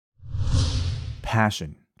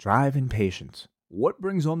passion, drive, and patience. What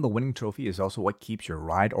brings home the winning trophy is also what keeps your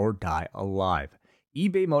ride or die alive.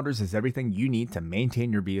 eBay Motors has everything you need to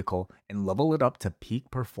maintain your vehicle and level it up to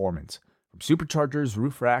peak performance. From superchargers,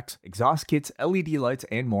 roof racks, exhaust kits, LED lights,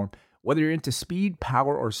 and more, whether you're into speed,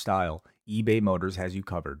 power, or style, eBay Motors has you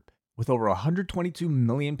covered. With over 122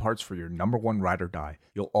 million parts for your number one ride or die,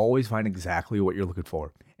 you'll always find exactly what you're looking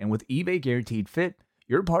for. And with eBay Guaranteed Fit,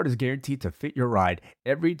 your part is guaranteed to fit your ride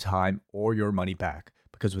every time or your money back.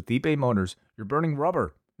 Because with eBay Motors, you're burning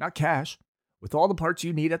rubber, not cash. With all the parts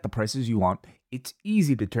you need at the prices you want, it's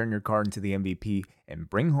easy to turn your car into the MVP and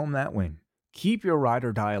bring home that win. Keep your ride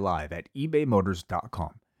or die alive at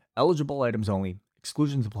ebaymotors.com. Eligible items only.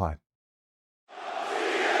 Exclusions apply.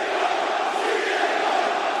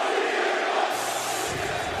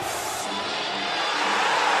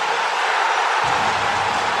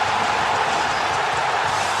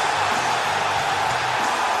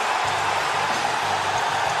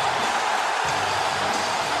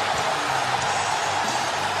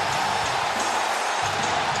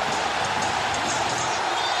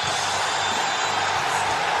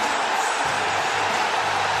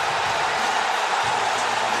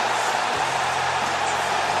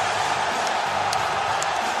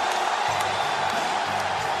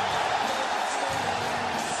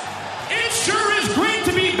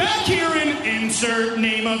 Insert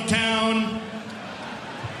name of town.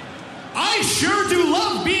 I sure do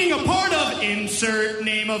love being a part of insert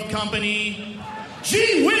name of company.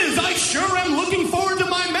 Gee whiz, I sure am looking forward to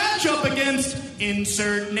my matchup against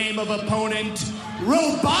insert name of opponent.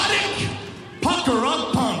 Robotic Pucker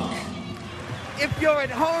Up Punk. If you're at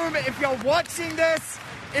home, if you're watching this,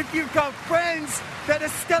 if you've got friends that are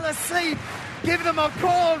still asleep, give them a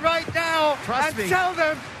call right now and tell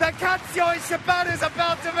them that Katsuyori Shibata is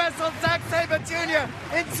about to wrestle Zack Sabre Jr.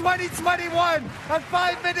 in 2021. A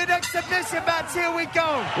 5-minute exhibition match. Here we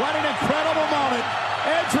go. What an incredible moment.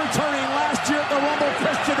 Edge returning last year at the Rumble,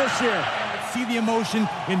 Christian this year. See the emotion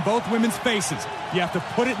in both women's faces. You have to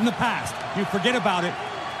put it in the past. You forget about it.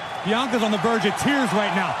 Bianca's on the verge of tears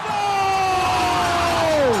right now. Oh!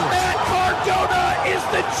 And Cardona is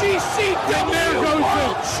the GCW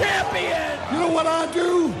World Champion. You know what I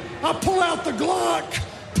do? I pull out the Glock,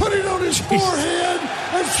 put it on his forehead,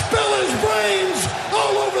 and spill his brains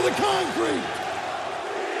all over the concrete.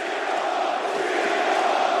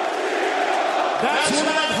 That's what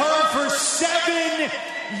I've heard for 7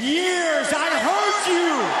 years. I heard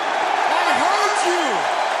you. I heard you.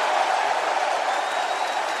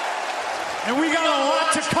 And we got a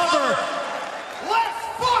lot to cover. Let's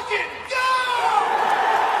fucking go!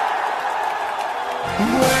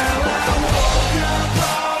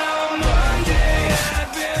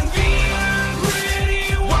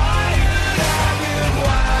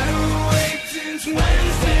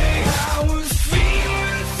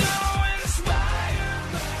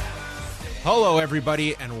 Hello,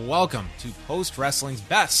 everybody, and welcome to Post Wrestling's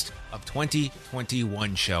Best of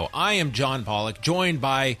 2021 show. I am John Pollock, joined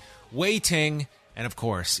by Wei Ting, and of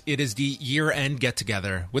course, it is the year-end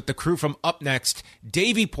get-together with the crew from Up Next,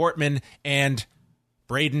 Davey Portman and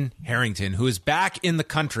Braden Harrington, who is back in the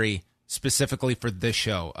country specifically for this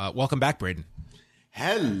show. Welcome back, Braden.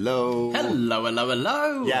 Hello. Hello, hello,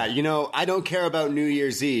 hello. Yeah, you know, I don't care about New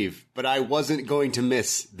Year's Eve, but I wasn't going to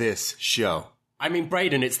miss this show. I mean,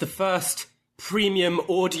 Braden, it's the first premium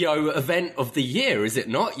audio event of the year, is it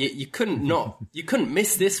not? You couldn't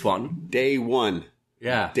miss this one. Day one.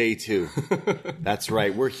 Yeah. Day two. That's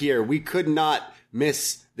right. We're here. We could not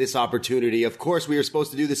miss this opportunity. Of course, we were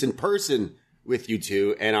supposed to do this in person with you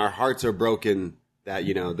two, and our hearts are broken that,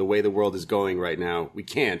 you know, the way the world is going right now, we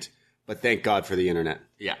can't. But thank God for the internet.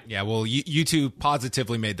 Yeah. Well, you two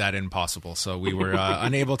positively made that impossible, so we were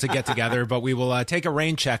unable to get together. But we will take a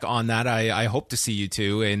rain check on that. I hope to see you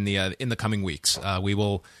two in the coming weeks.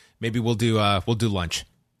 We'll do lunch.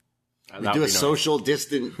 We do a social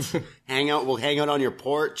distant hangout. We'll hang out on your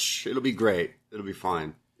porch. It'll be great. It'll be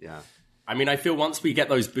fine. Yeah. I mean, I feel once we get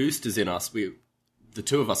those boosters in us, the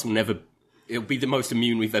two of us will never. It'll be the most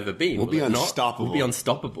immune we've ever been. We'll be unstoppable. We'll be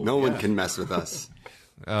unstoppable. No one can mess with us.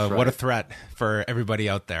 Right. What a threat for everybody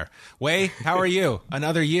out there. Wei, how are you?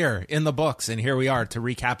 Another year in the books, and here we are to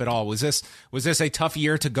recap it all. Was this a tough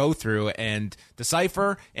year to go through and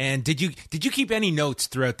decipher? And did you keep any notes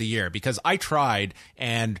throughout the year? Because I tried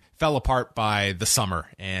and fell apart by the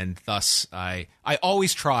summer, and thus I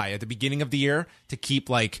always try at the beginning of the year to keep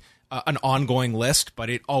like an ongoing list,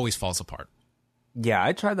 but it always falls apart. Yeah,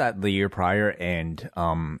 I tried that the year prior, and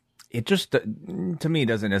it just, to me,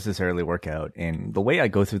 doesn't necessarily work out. And the way I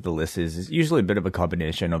go through the list is usually a bit of a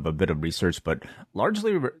combination of a bit of research, but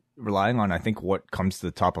largely relying on, I think, what comes to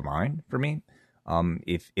the top of mind for me.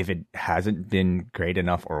 If it hasn't been great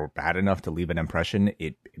enough or bad enough to leave an impression,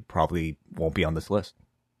 it probably won't be on this list.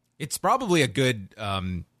 It's probably a good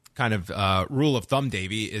kind of rule of thumb,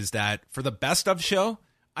 Davey, is that for the best of show,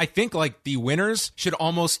 I think like the winners should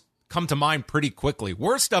almost come to mind pretty quickly.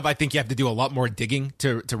 Worst stuff, I think you have to do a lot more digging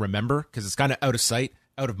to remember because it's kind of out of sight,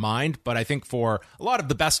 out of mind. But I think for a lot of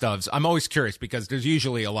the best ofs, I'm always curious because there's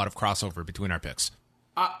usually a lot of crossover between our picks.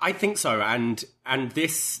 I think so, and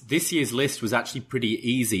this year's list was actually pretty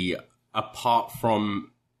easy apart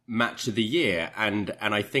from Match of the Year, and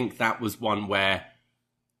I think that was one where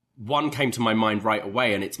one came to my mind right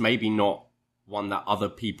away, and it's maybe not one that other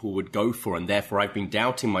people would go for, and therefore I've been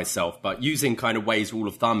doubting myself. But using kind of Way's rule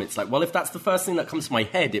of thumb, it's like, well, if that's the first thing that comes to my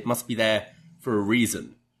head, it must be there for a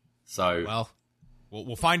reason. So, well,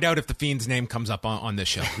 we'll find out if the Fiend's name comes up on this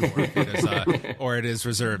show, or if it is, or it is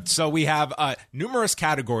reserved. So we have numerous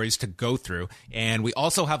categories to go through, and we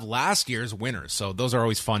also have last year's winners. So those are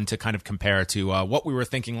always fun to kind of compare to what we were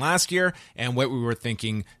thinking last year and what we were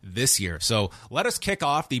thinking this year. So let us kick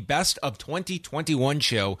off the Best of 2021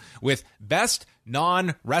 show with Best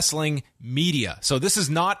Non-Wrestling Media. So this is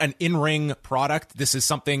not an in-ring product. This is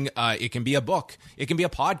something, it can be a book, it can be a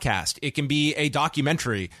podcast, it can be a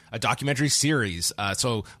documentary series.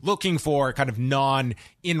 So looking for kind of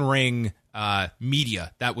non-in-ring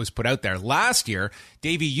media that was put out there. Last year,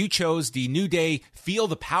 Davey, you chose the New Day Feel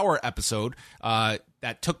the Power episode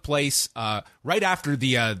that took place right after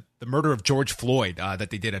the murder of George Floyd that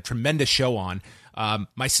they did a tremendous show on.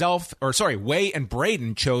 Way and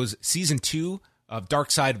Braden chose season 2 of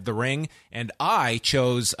Dark Side of the Ring, and I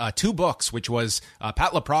chose 2 books, which was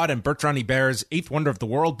Pat LaPrade and Bertrand Hebert's Eighth Wonder of the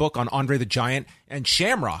World book on Andre the Giant, and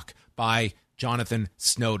Shamrock by Jonathan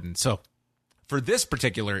Snowden. So for this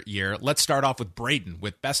particular year, let's start off with Braden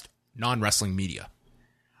with Best Non-Wrestling Media.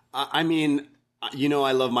 I mean, you know,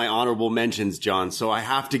 I love my honorable mentions, John, so I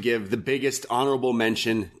have to give the biggest honorable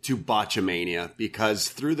mention to Botchamania, because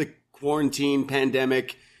through the quarantine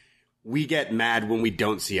pandemic, we get mad when we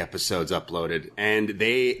don't see episodes uploaded, and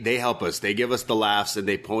they help us. They give us the laughs, and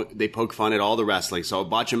they poke fun at all the wrestling. So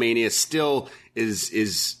Botchamania still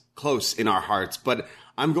is close in our hearts. But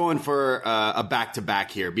I'm going for a back-to-back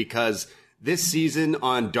here, because this season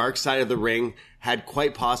on Dark Side of the Ring had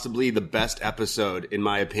quite possibly the best episode, in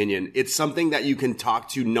my opinion. It's something that you can talk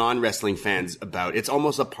to non-wrestling fans about. It's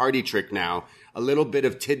almost a party trick now, a little bit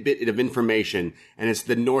of tidbit of information, and it's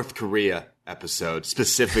the North Korea episode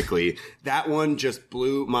specifically. That one just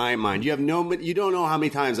blew my mind. You don't know how many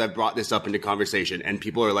times I've brought this up into conversation, and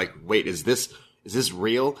people are like, wait, is this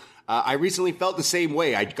real? I recently felt the same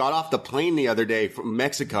way. I got off the plane the other day from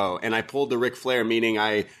Mexico, and I pulled the Ric Flair, meaning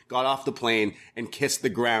I got off the plane and kissed the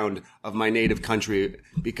ground of my native country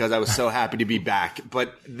because I was so happy to be back.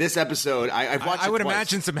 But this episode, I've watched. I would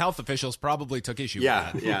imagine some health officials probably took issue.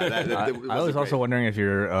 Yeah, with that. Yeah. I was also wondering if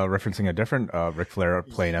you're referencing a different Ric Flair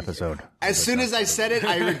plane episode. As soon as I said it,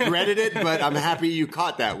 I regretted it, but I'm happy you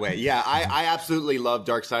caught that way. Yeah, I absolutely love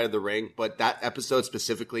Dark Side of the Ring, but that episode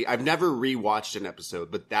specifically, I've never rewatched an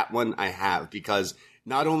episode, but that one I have, because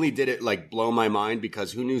not only did it like blow my mind,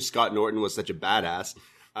 because who knew Scott Norton was such a badass,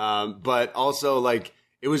 but also like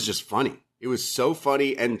it was just funny. It was so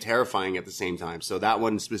funny and terrifying at the same time. So that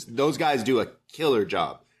one, those guys do a killer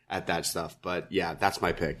job at that stuff. But yeah, that's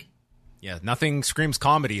my pick. Yeah, nothing screams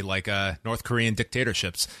comedy like North Korean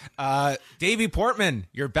dictatorships. Davey Portman,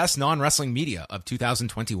 your Best Non-Wrestling Media of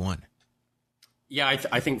 2021. Yeah,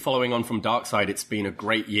 I think following on from Dark Side, it's been a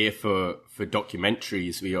great year for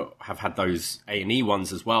documentaries. We have had those A&E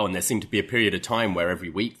ones as well, and there seemed to be a period of time where every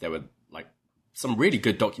week there were like some really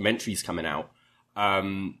good documentaries coming out.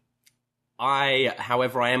 However,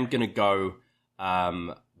 I am going to go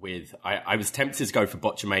with... I was tempted to go for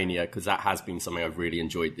Botchamania, because that has been something I've really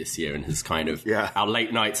enjoyed this year, and has kind of... Yeah. Our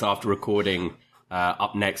late nights after recording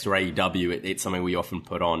Up Next or AEW, it's something we often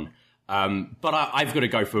put on. But I've got to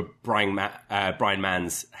go for Brian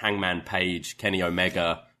Mann's Hangman Page, Kenny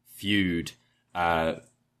Omega feud,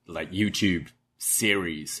 like YouTube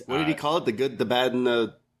series. What did he call it? The Good, the Bad, and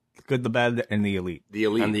the... Good, the Bad, and the Elite. The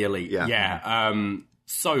Elite. And the Elite, yeah. Yeah,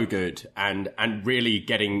 so good. And really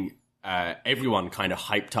getting everyone kind of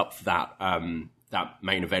hyped up for that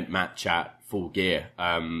main event match at Full Gear.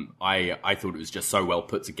 I thought it was just so well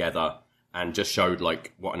put together, and just showed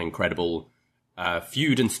like what an incredible...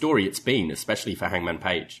 feud and story it's been, especially for Hangman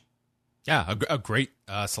Page. Yeah, a great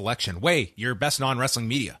selection. Way, your Best Non-Wrestling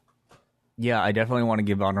Media. Yeah, I definitely want to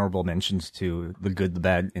give honorable mentions to The Good, the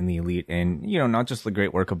Bad, and the Elite. And, you know, not just the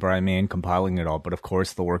great work of Brian Mann compiling it all, but of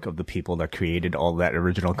course the work of the people that created all that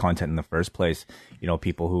original content in the first place. You know,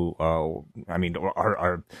 people who, are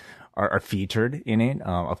are featured in it.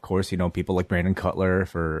 Of course, people like Brandon Cutler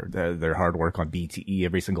for their hard work on BTE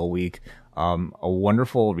every single week. A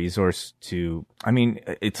wonderful resource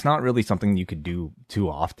it's not really something you could do too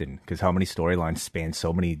often because how many storylines span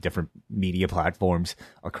so many different media platforms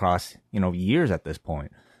across, years at this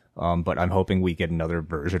point. But I'm hoping we get another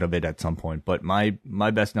version of it at some point. But my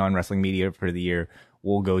best non-wrestling media for the year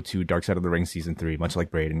will go to Dark Side of the Ring Season 3, much like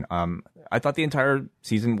Braden. I thought the entire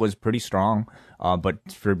season was pretty strong, but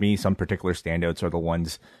for me, some particular standouts are the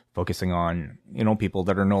ones focusing on, people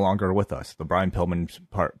that are no longer with us. The Brian Pillman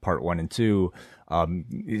part 1 and 2,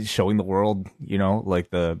 showing the world, like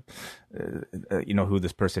who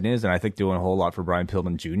this person is. And I think doing a whole lot for Brian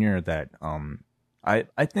Pillman Jr. that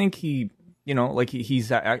I think he, he's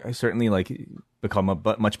certainly become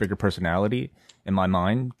a much bigger personality in my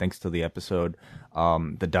mind, thanks to the episode.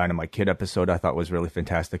 The Dynamite Kid episode I thought was really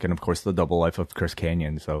fantastic. And of course, the double life of Chris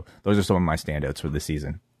Kanyon. So those are some of my standouts for this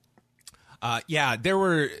season. There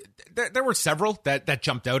were several that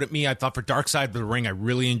jumped out at me. I thought for Dark Side of the Ring, I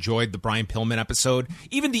really enjoyed the Brian Pillman episode.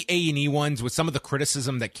 Even the A&E ones, with some of the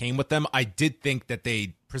criticism that came with them, I did think that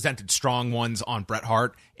they presented strong ones on Bret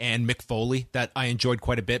Hart and Mick Foley that I enjoyed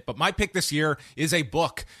quite a bit. But my pick this year is a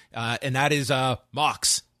book, and that is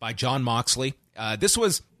Mox by Jon Moxley. This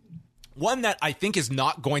was one that I think is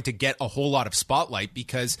not going to get a whole lot of spotlight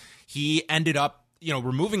because he ended up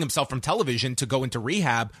removing himself from television to go into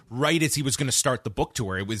rehab right as he was going to start the book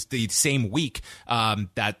tour. It was the same week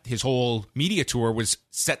that his whole media tour was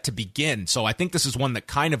set to begin. So I think this is one that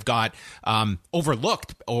kind of got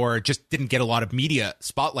overlooked or just didn't get a lot of media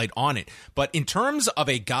spotlight on it. But in terms of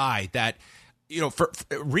a guy that, for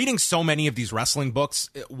reading so many of these wrestling books,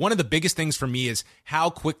 one of the biggest things for me is how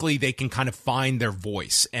quickly they can kind of find their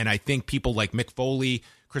voice. And I think people like Mick Foley,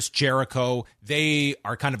 Chris Jericho, they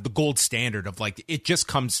are kind of the gold standard of it just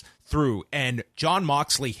comes through. And Jon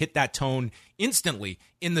Moxley hit that tone instantly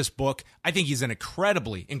in this book. I think he's an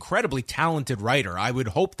incredibly, incredibly talented writer. I would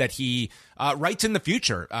hope that he writes in the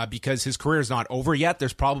future because his career is not over yet. There,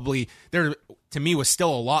 to me, was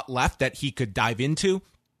still a lot left that he could dive into.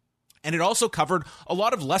 And it also covered a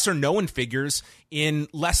lot of lesser known figures in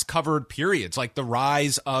less covered periods, like the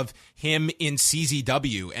rise of him in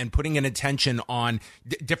CZW and putting an attention on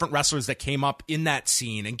different wrestlers that came up in that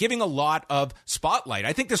scene and giving a lot of spotlight.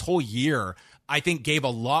 I think this whole year, gave a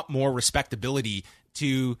lot more respectability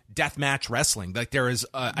to deathmatch wrestling. There is,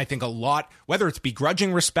 I think, a lot, whether it's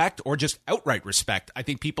begrudging respect or just outright respect. I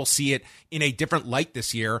think people see it in a different light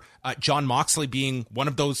this year, Jon Moxley being one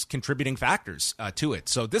of those contributing factors to it.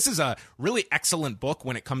 So this is a really excellent book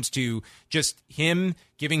when it comes to just him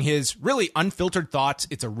giving his really unfiltered thoughts.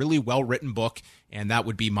 It's a really well-written book, and that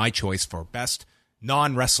would be my choice for best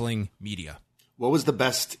non-wrestling media. What was the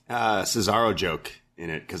best Cesaro joke in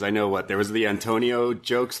it? Because I know there was the Antonio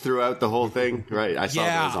jokes throughout the whole thing, right? I saw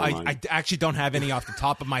those online. I actually don't have any off the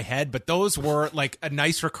top of my head, but those were a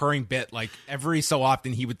nice recurring bit. Every so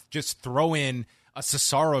often he would just throw in a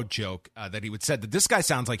Cesaro joke that he would say that this guy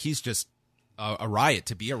sounds like he's just a riot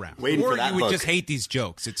to be around. Waiting or for that you would book. Just hate these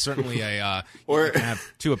jokes. It's certainly or you can have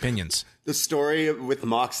two opinions. The story with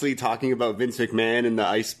Moxley talking about Vince McMahon and the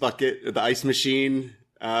ice bucket, the ice machine.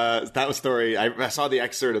 That was story. I saw the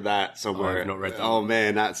excerpt of that somewhere. Oh, I've not read that. Oh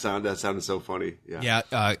man, that sounded so funny.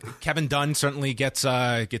 Yeah. Kevin Dunn certainly gets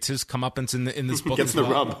his comeuppance in this book. Gets as well.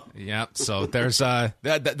 the rub. Yeah. So there's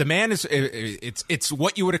the man is it's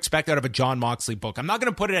what you would expect out of a Jon Moxley book. I'm not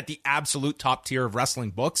going to put it at the absolute top tier of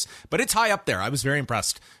wrestling books, but it's high up there. I was very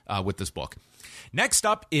impressed with this book. Next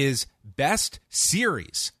up is Best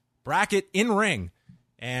Series bracket in ring.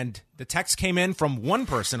 And the text came in from one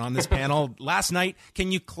person on this panel last night.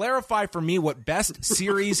 Can you clarify for me what best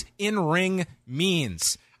series in ring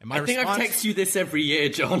means? And I think I've texted you this every year,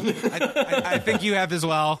 John. I think you have as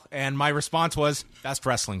well. And my response was best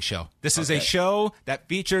wrestling show. This is a show that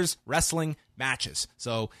features wrestling matches.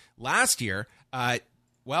 So last year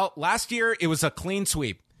it was a clean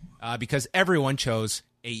sweep because everyone chose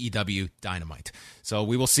AEW Dynamite. So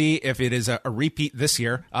we will see if it is a repeat this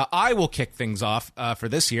year. I will kick things off for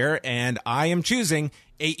this year, and I am choosing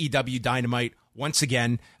AEW Dynamite once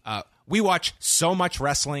again. We watch so much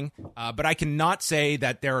wrestling, but I cannot say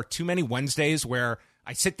that there are too many Wednesdays where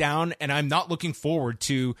I sit down and I'm not looking forward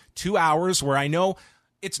to 2 hours where I know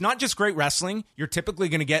it's not just great wrestling. You're typically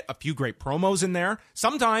going to get a few great promos in there.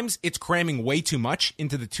 Sometimes it's cramming way too much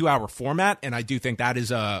into the 2-hour format, and I do think that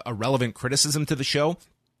is a relevant criticism to the show.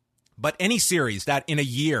 But any series that in a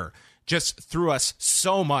year just threw us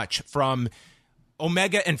so much from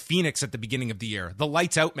Omega and Phoenix at the beginning of the year, the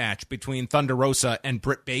lights out match between Thunder Rosa and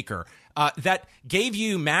Britt Baker, that gave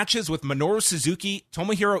you matches with Minoru Suzuki,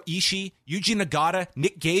 Tomohiro Ishii, Yuji Nagata,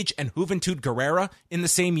 Nick Gage, and Juventud Guerrera in the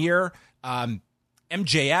same year.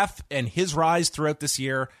 MJF and his rise throughout this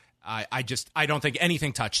year. I don't think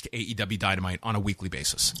anything touched AEW Dynamite on a weekly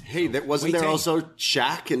basis. Hey, wasn't there also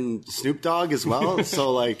Shaq and Snoop Dogg as well?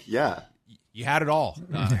 So, like, yeah. You had it all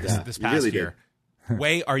this past really year.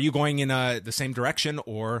 Wei, are you going in the same direction,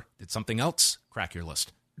 or did something else crack your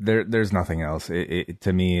list? There's nothing else. It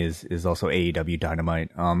to me is also AEW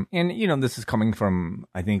Dynamite. And you know, this is coming from,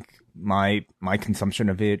 I think, my consumption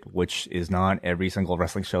of it, which is not every single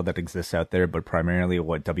wrestling show that exists out there, but primarily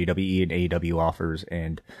what WWE and AEW offers.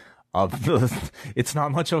 And it's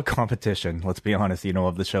not much of a competition, let's be honest, you know,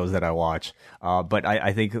 of the shows that I watch. But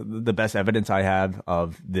I think the best evidence I have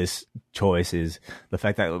of this choice is the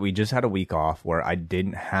fact that we just had a week off where I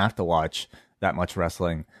didn't have to watch that much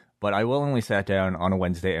wrestling. But I willingly sat down on a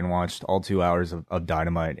Wednesday and watched all 2 hours of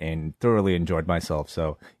Dynamite and thoroughly enjoyed myself.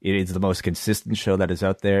 So it is the most consistent show that is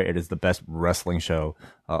out there. It is the best wrestling show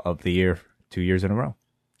of the year, 2 years in a row.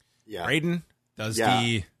 Yeah. Braden, is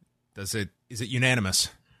it unanimous?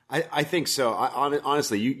 I think so.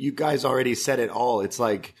 Honestly, you guys already said it all. It's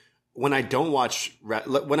like when I don't watch,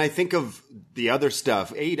 when I think of the other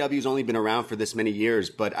stuff, AEW's only been around for this many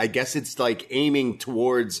years, but I guess it's like aiming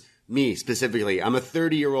towards me specifically. I'm a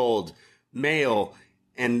 30-year-old male,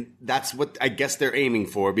 and that's what I guess they're aiming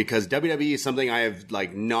for, because WWE is something I have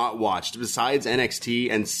like not watched. Besides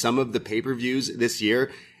NXT and some of the pay-per-views this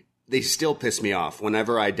year, they still piss me off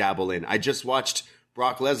whenever I dabble in. I just watched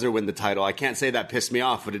Brock Lesnar win the title. I can't say that pissed me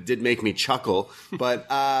off, but it did make me chuckle. But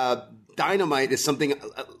Dynamite is something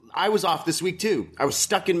I was off this week too. I was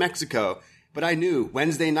stuck in Mexico, but I knew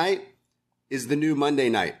Wednesday night is the new Monday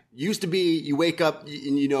night. Used to be you wake up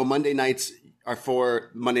and you know Monday nights are for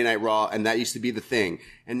Monday Night Raw, and that used to be the thing.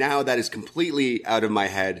 And now that is completely out of my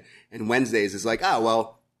head. And Wednesdays is like, oh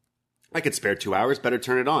well, I could spare 2 hours. Better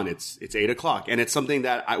turn it on. It's 8:00, and it's something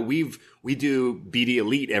that we do BD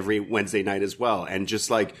Elite every Wednesday night as well. And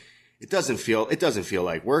just like it doesn't feel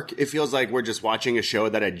like work. It feels like we're just watching a show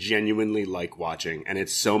that I genuinely like watching, and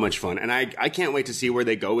it's so much fun. And I can't wait to see where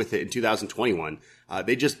they go with it in 2021.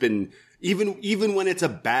 They just been even when it's a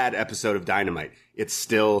bad episode of Dynamite, it's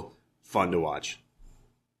still fun to watch.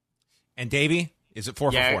 And Davey, is it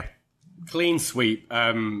 4 for 4? Clean sweep.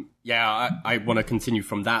 I want to continue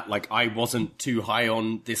from that. Like, I wasn't too high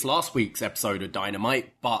on this last week's episode of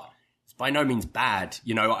Dynamite, but it's by no means bad.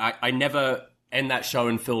 You know, I never end that show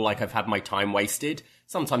and feel like I've had my time wasted.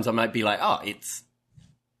 Sometimes I might be like, it's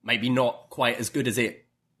maybe not quite as good as it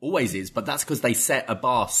always is, but that's because they set a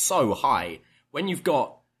bar so high. When you've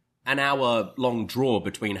got an hour-long draw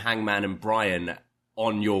between Hangman and Bryan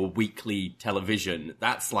on your weekly television,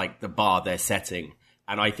 that's like the bar they're setting.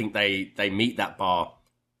 And I think they meet that bar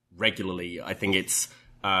regularly. I think it's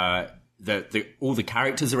all the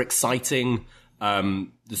characters are exciting. The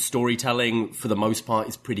storytelling, for the most part,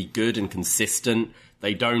 is pretty good and consistent.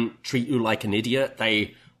 They don't treat you like an idiot.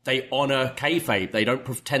 They honor kayfabe. They don't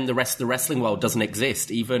pretend the rest of the wrestling world doesn't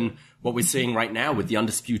exist. Even what we're seeing right now with the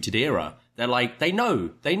Undisputed Era, they're like, they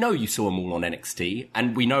know you saw them all on NXT,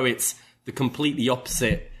 and we know it's the completely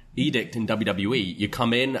opposite edict in WWE. You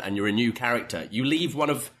come in and you're a new character. You leave one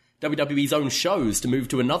of WWE's own shows to move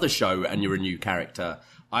to another show and you're a new character.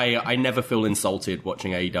 I never feel insulted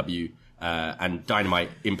watching AEW and Dynamite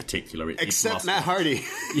in particular. Except Matt Hardy.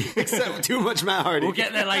 Except too much Matt Hardy. We'll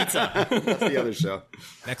get there later. That's the other show.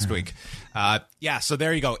 Next week. So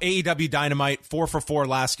there you go. AEW Dynamite, 4 for 4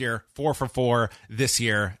 last year, 4 for 4 this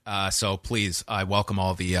year. So please, I welcome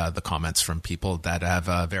all the comments from people that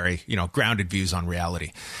have very, grounded views on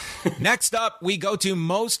reality. Next up, we go to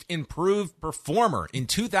Most Improved Performer. In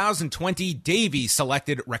 2020, Davey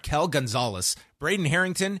selected Raquel Gonzalez. Braden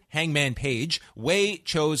Harrington, Hangman Page. Wei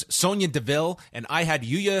chose Sonya Deville, and I had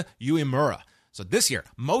Yuya Uemura. So this year,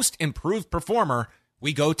 Most Improved Performer,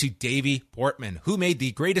 we go to Davey Portman, who made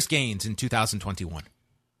the greatest gains in 2021.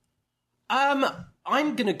 I'm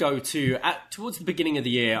going to go to, towards the beginning of the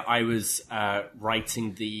year, I was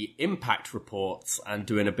writing the Impact reports and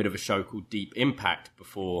doing a bit of a show called Deep Impact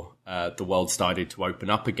before the world started to open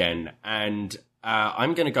up again. And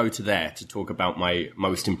I'm going to go to there to talk about my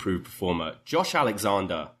Most Improved Performer. Josh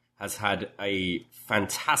Alexander has had a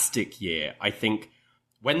fantastic year. I think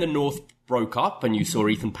when the North broke up and you saw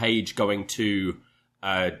Ethan Page going to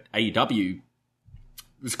AEW,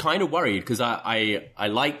 was kind of worried because I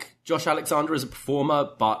like Josh Alexander as a performer,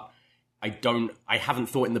 but I haven't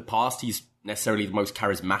thought in the past he's necessarily the most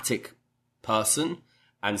charismatic person.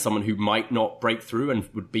 and someone who might not break through and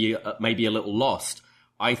would be maybe a little lost.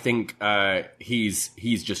 I think he's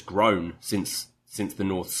just grown since the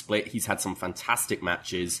North split. He's had some fantastic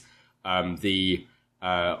matches. The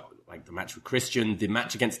match with Christian, the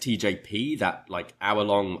match against TJP, that like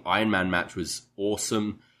hour-long Ironman match was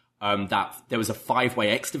awesome. That there was a 5-way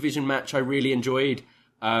X Division match I really enjoyed.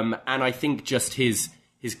 And I think just his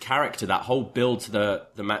character, that whole build to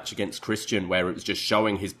the match against Christian, where it was just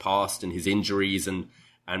showing his past and his injuries and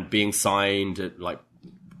being signed, like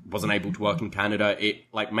wasn't able to work in Canada, it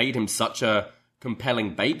like made him such a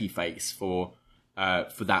compelling babyface for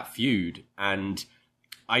that feud. And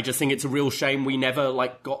I just think it's a real shame we never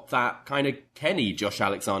like got that kind of Kenny Josh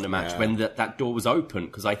Alexander match when that door was open,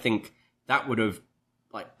 because I think that would have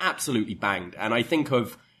like absolutely banged. And I think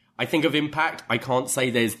of Impact, I can't say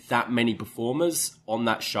there's that many performers on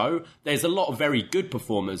that show. There's a lot of very good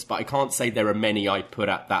performers, but I can't say there are many I put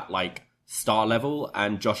at that like star level.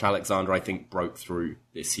 And Josh Alexander, I think, broke through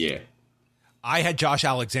this year. I had Josh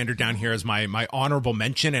Alexander down here as my honorable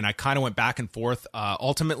mention, and I kind of went back and forth.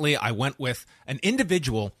 Ultimately, I went with an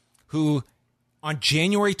individual who on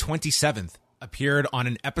January 27th appeared on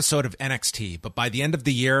an episode of NXT, but by the end of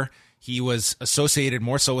the year, he was associated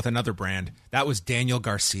more so with another brand. That was Daniel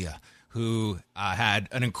Garcia, who had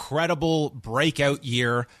an incredible breakout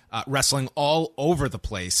year, wrestling all over the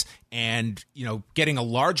place and, you know, getting a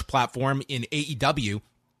large platform in AEW.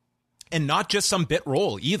 And not just some bit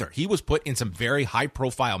role either. He was put in some very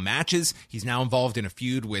high-profile matches. He's now involved in a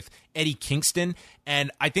feud with Eddie Kingston.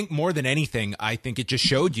 And I think more than anything, I think it just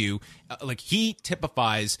showed you, like, he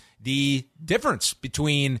typifies the difference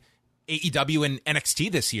between AEW and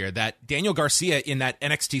NXT this year. That Daniel Garcia in that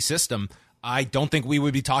NXT system, I don't think we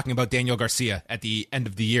would be talking about Daniel Garcia at the end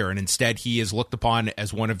of the year. And instead, he is looked upon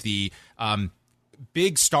as one of the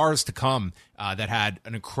big stars to come that had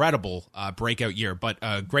an incredible breakout year. But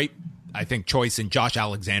a great, I think, choice in Josh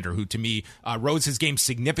Alexander, who to me rose his game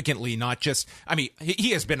significantly. Not just, I mean,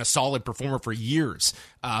 he has been a solid performer for years,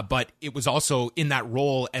 but it was also in that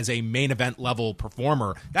role as a main event level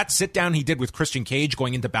performer. That sit down he did with Christian Cage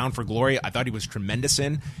going into Bound for Glory, I thought he was tremendous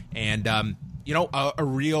in. And, you know, a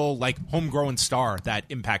real like homegrown star that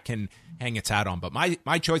Impact can hang its hat on. But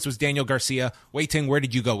my choice was Daniel Garcia. Wei Ting, where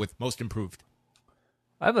did you go with most improved?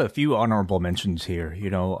 I have a few honorable mentions here.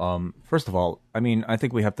 You know, first of all, I mean, I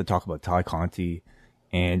think we have to talk about Ty Conti,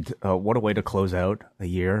 and what a way to close out a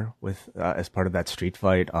year with as part of that street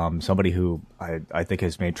fight. Somebody who I think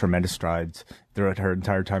has made tremendous strides throughout her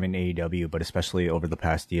entire time in AEW, but especially over the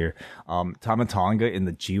past year. Tama Tonga in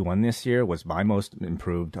the G1 this year was my most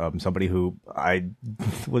improved. Somebody who I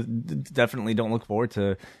definitely don't look forward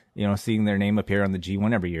to, you know, seeing their name appear on the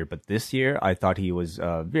G1 every year. But this year, I thought he was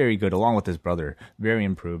very good, along with his brother, very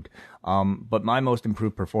improved. But my most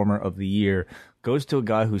improved performer of the year goes to a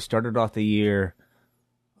guy who started off the year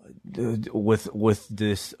with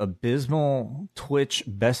this abysmal Twitch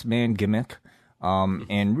best man gimmick,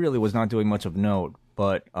 and really was not doing much of note.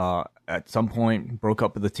 But at some point, broke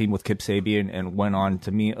up with the team with Kip Sabian and went on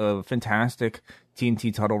to me a fantastic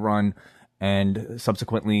TNT title run. And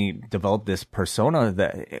subsequently developed this persona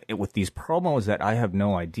that with these promos that I have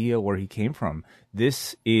no idea where he came from.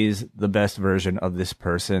 This is the best version of this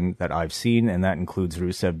person that I've seen, and that includes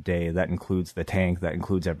Rusev Day, that includes the Tank, that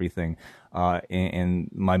includes everything. And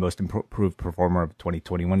my most improved performer of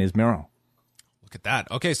 2021 is Miro. Look at that.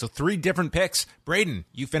 Okay, so 3 different picks. Braden,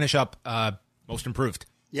 you finish up most improved.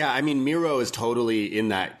 Yeah, I mean, Miro is totally in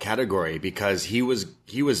that category because he was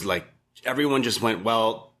like, everyone just went,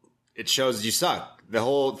 well, it shows you suck. The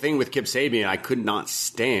whole thing with Kip Sabian, I could not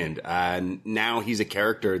stand. And now he's a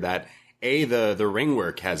character that, the ring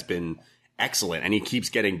work has been excellent, and he keeps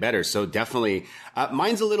getting better. So definitely,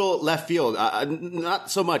 mine's a little left field. Not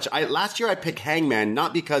so much. Last year I picked Hangman,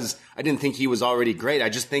 not because I didn't think he was already great. I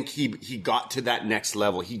just think he got to that next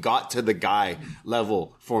level. He got to the guy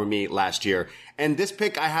level for me last year. And this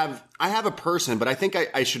pick, I have a person, but I think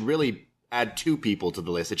I should really add 2 people to the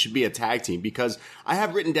list. It should be a tag team, because I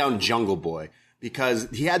have written down Jungle Boy, because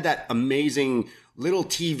he had that amazing little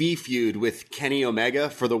TV feud with Kenny Omega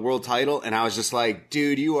for the world title. And I was just like,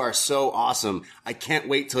 dude, you are so awesome. I can't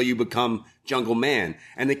wait till you become Jungle Man.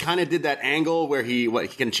 And they kind of did that angle where he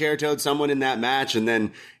can chair toad someone in that match. And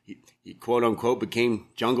then he quote unquote became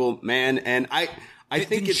Jungle Man. And I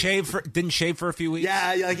think didn't shave for a few weeks.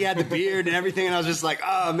 Yeah, like he had the beard and everything, and I was just like,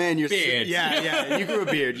 "Oh man, you're beard." Yeah, you grew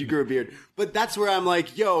a beard. But that's where I'm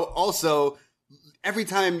like, yo. Also, every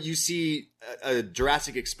time you see a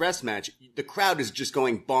Jurassic Express match, the crowd is just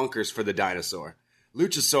going bonkers for the dinosaur.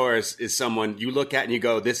 Luchasaurus is someone you look at and you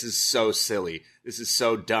go, "This is so silly. This is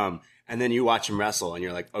so dumb." and then you watch him wrestle and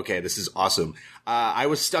you're like, okay, this is awesome. I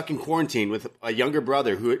was stuck in quarantine with a younger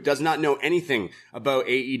brother who does not know anything about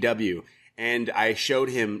AEW. And I showed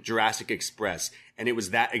him Jurassic Express, and it was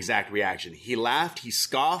that exact reaction. He laughed, he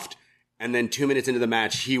scoffed, and then 2 minutes into the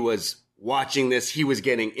match, he was watching this, he was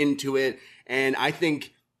getting into it. And I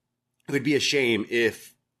think it would be a shame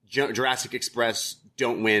if Jurassic Express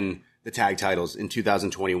don't win the tag titles in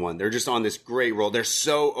 2021. They're just on this great roll. They're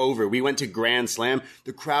so over. We went to Grand Slam.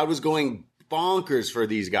 The crowd was going bonkers for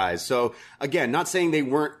these guys. So again, not saying they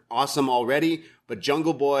weren't awesome already, but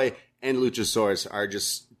Jungle Boy and Luchasaurus are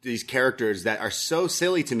just these characters that are so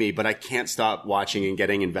silly to me, but I can't stop watching and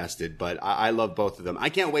getting invested. But I love both of them. I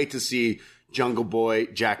can't wait to see Jungle Boy,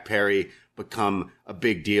 Jack Perry become a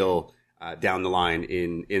big deal down the line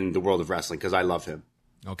in the world of wrestling, because I love him.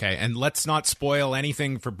 Okay, and let's not spoil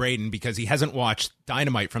anything for Braden because he hasn't watched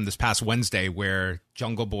Dynamite from this past Wednesday where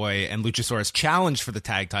Jungle Boy and Luchasaurus challenged for the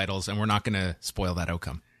tag titles, and we're not going to spoil that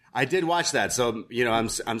outcome. I did watch that, so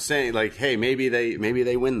I'm saying like, hey, maybe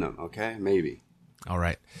they win them. Okay, maybe. All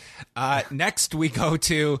right. Next we go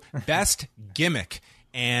to Best Gimmick.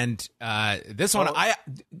 And this one,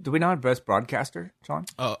 do we not have Best Broadcaster, Sean?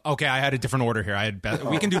 Oh, okay. I had a different order here.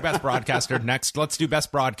 We can do Best Broadcaster next. Let's do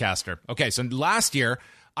Best Broadcaster. Okay, so last year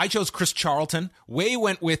I chose Chris Charlton. Way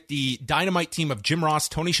went with the Dynamite team of Jim Ross,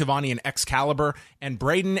 Tony Schiavone, and Excalibur. And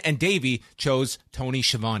Braden and Davey chose Tony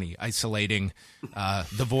Schiavone, isolating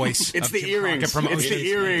the voice. It's of the Jim earrings. Promotions It's the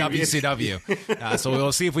earrings. WCW. So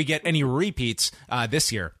we'll see if we get any repeats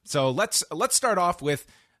this year. So let's start off with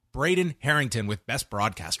Braden Harrington with Best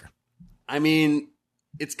Broadcaster. I mean,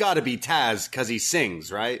 it's got to be Taz because he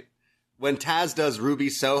sings, right? When Taz does Ruby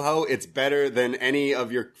Soho, it's better than any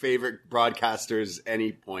of your favorite broadcasters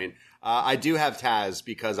any point. I do have Taz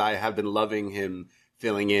because I have been loving him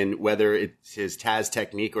filling in, whether it's his Taz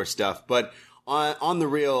technique or stuff. But on the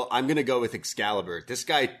real, I'm going to go with Excalibur. This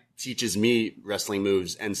guy teaches me wrestling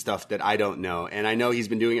moves and stuff that I don't know. And I know he's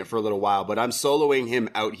been doing it for a little while, but I'm soloing him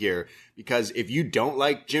out here because if you don't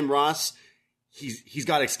like Jim Ross, he's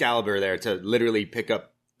got Excalibur there to literally pick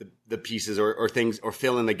up the pieces or things or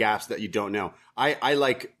fill in the gaps that you don't know. I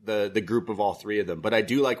like the group of all three of them, but I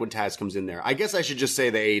do like when Taz comes in there. I guess I should just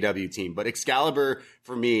say the AEW team, but Excalibur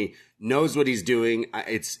for me knows what he's doing.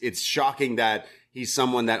 It's shocking that he's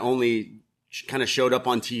someone that only kind of showed up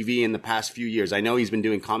on TV in the past few years. I know he's been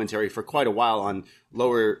doing commentary for quite a while on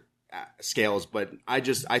lower scales, but I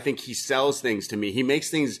think he sells things to me. He makes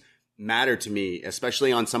things matter to me,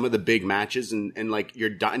 especially on some of the big matches and like your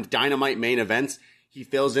Dynamite main events. He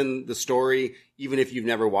fills in the story even if you've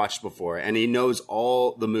never watched before, and he knows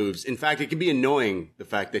all the moves. In fact, it can be annoying, the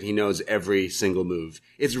fact that he knows every single move.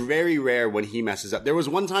 It's very rare when he messes up. There was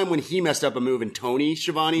one time when he messed up a move and Tony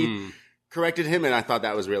Schiavone corrected him, and I thought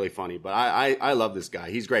that was really funny. But I love this guy.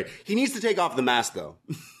 He's great. He needs to take off the mask, though.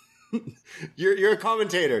 You're a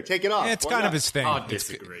commentator. Take it off. It's kind of his thing. I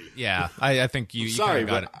disagree. Yeah, I think you sorry,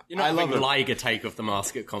 kind of got it. You're not having Liger take off the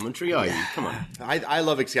mask at commentary, are you? Come on. I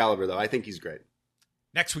love Excalibur, though. I think he's great.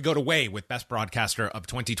 Next, we go to Way with Best Broadcaster of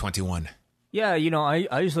 2021. Yeah,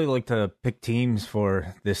 I usually like to pick teams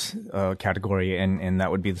for this category, and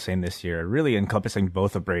that would be the same this year, really encompassing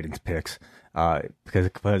both of Braden's picks.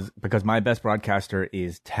 Because my best broadcaster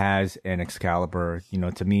is Taz and Excalibur.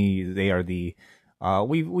 To me, they are the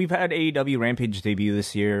we've had AEW Rampage debut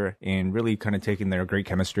this year, and really kind of taken their great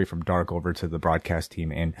chemistry from Dark over to the broadcast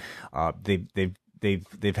team, and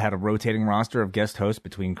They've had a rotating roster of guest hosts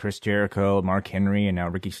between Chris Jericho, Mark Henry, and now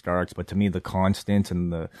Ricky Starks. But to me, the constants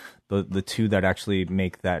and the two that actually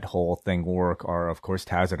make that whole thing work are, of course,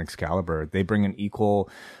 Taz and Excalibur. They bring an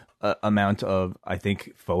equal amount of, I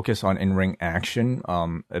think, focus on in-ring action,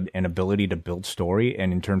 and ability to build story.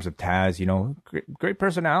 And in terms of Taz, great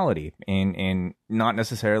personality and not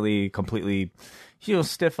necessarily completely,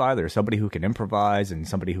 stiff either. Somebody who can improvise and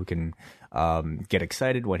somebody who can get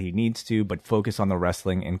excited when he needs to, but focus on the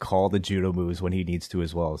wrestling and call the judo moves when he needs to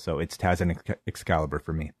as well. So it's Taz and Excalibur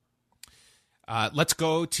for me. Let's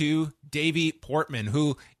go to Davey Portman,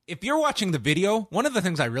 who, if you're watching the video, one of the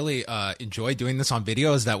things I really enjoy doing this on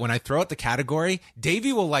video is that when I throw out the category,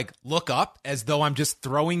 Davey will look up as though I'm just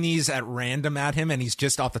throwing these at random at him, and he's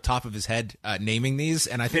just off the top of his head naming these.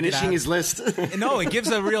 And I think finishing his list. No, it gives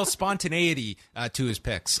a real spontaneity to his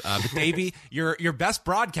picks. But Davey, you're best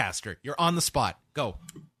broadcaster. You're on the spot. Go.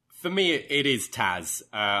 For me, it is Taz.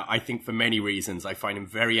 I think for many reasons. I find him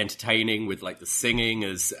very entertaining with the singing,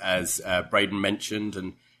 as Braden mentioned,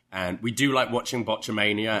 and we do like watching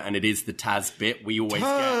Botchamania, and it is the Taz bit. We always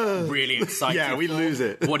get really excited. Yeah, we lose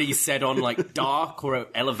it. What he said on Dark or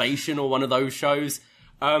Elevation or one of those shows.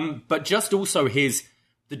 But just also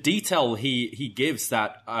the detail he gives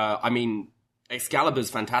that, I mean, Excalibur's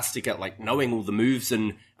fantastic at like knowing all the moves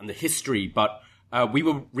and the history, but we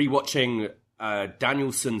were rewatching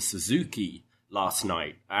Danielson Suzuki last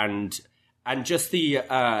night, and just the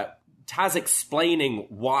Taz explaining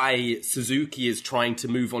why Suzuki is trying to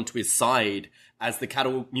move onto his side as the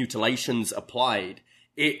cattle mutilations applied.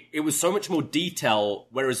 It was so much more detail,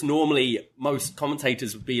 whereas normally most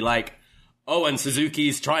commentators would be like, oh, and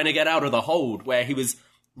Suzuki's trying to get out of the hold, where he was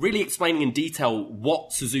really explaining in detail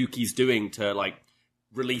what Suzuki's doing to like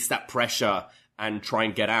release that pressure and try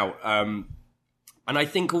and get out. And I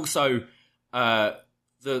think also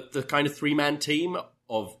the kind of 3-man team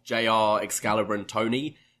of JR, Excalibur, and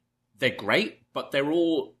Tony, they're great, but they're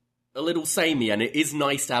all a little samey, and it is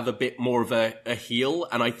nice to have a bit more of a heel.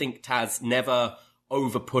 And I think Taz never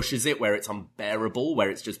over pushes it where it's unbearable, where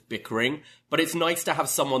it's just bickering. But it's nice to have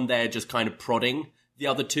someone there just kind of prodding the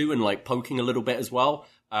other two and like poking a little bit as well.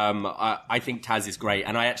 I think Taz is great,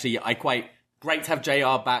 and I quite great to have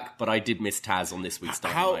JR back, but I did miss Taz on this week's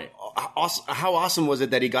Dynamite. How awesome was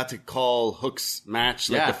it that he got to call Hook's match,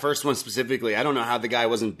 like the first one specifically? I don't know how the guy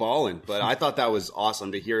wasn't balling, but I thought that was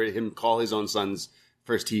awesome to hear him call his own son's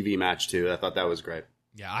first TV match too. I thought that was great.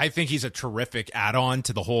 Yeah, I think he's a terrific add-on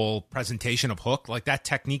to the whole presentation of Hook. Like that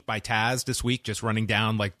technique by Taz this week, just running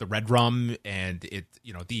down like the Red Rum and it,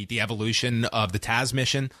 you know, the evolution of the Taz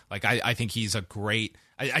mission. Like I think he's a great.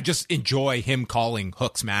 I just enjoy him calling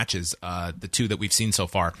Hook's matches, the two that we've seen so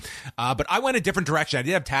far. But I went a different direction. I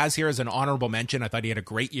did have Taz here as an honorable mention. I thought he had a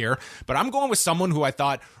great year, but I'm going with someone who I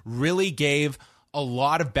thought really gave a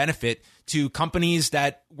lot of benefit to companies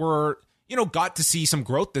that were, you know, got to see some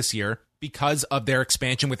growth this year because of their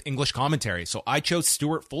expansion with English commentary. So I chose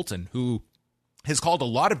Stuart Fulton, who has called a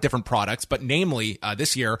lot of different products, but namely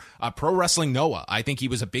this year, Pro Wrestling Noah. I think he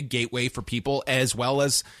was a big gateway for people, as well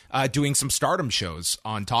as doing some Stardom shows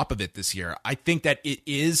on top of it this year. I think that it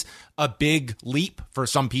is a big leap for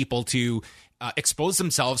some people to expose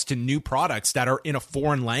themselves to new products that are in a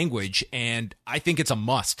foreign language. And I think it's a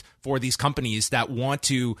must for these companies that want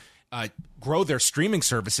to grow their streaming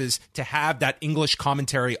services to have that English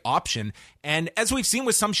commentary option. And as we've seen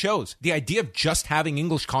with some shows, the idea of just having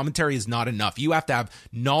English commentary is not enough. You have to have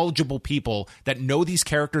knowledgeable people that know these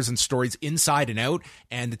characters and stories inside and out.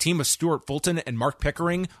 And the team of Stuart Fulton and Mark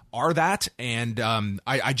Pickering are that. And I'm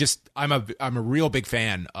a real big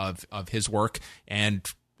fan of his work and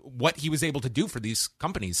what he was able to do for these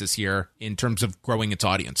companies this year in terms of growing its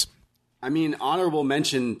audience. I mean, honorable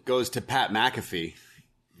mention goes to Pat McAfee,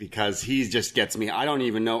 because he just gets me. I don't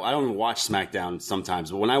even watch SmackDown sometimes,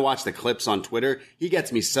 but when I watch the clips on Twitter, he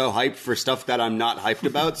gets me so hyped for stuff that I'm not hyped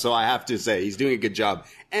about. So I have to say he's doing a good job.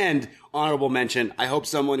 And honorable mention, I hope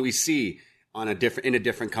someone we see in a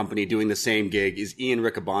different company doing the same gig is Ian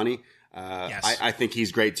Riccaboni. Yes. I think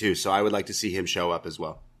he's great too. So I would like to see him show up as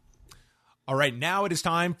well. All right, now it is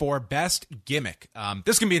time for Best Gimmick.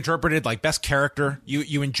 This can be interpreted like best character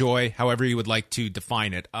you enjoy, however you would like to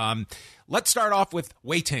define it. Let's start off with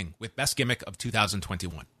Wei Ting with Best Gimmick of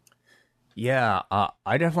 2021. Yeah,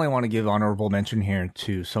 I definitely want to give honorable mention here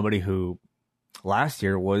to somebody who last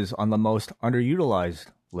year was on the most underutilized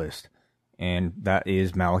list, and that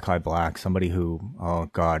is Malachi Black, somebody who, oh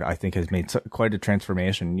God, I think has made quite a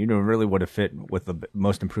transformation. You know, really would have fit with the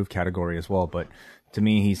most improved category as well, but to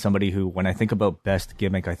me, he's somebody who, when I think about best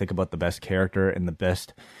gimmick, I think about the best character and the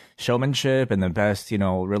best showmanship and the best, you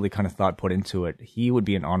know, really kind of thought put into it. He would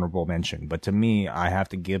be an honorable mention. But to me, I have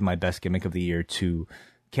to give my best gimmick of the year to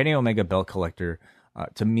Kenny Omega Belt Collector.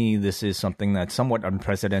 To me, this is something that's somewhat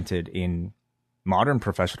unprecedented in modern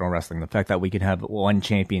professional wrestling. The fact that we can have one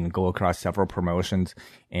champion go across several promotions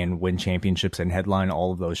and win championships and headline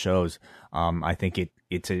all of those shows. I think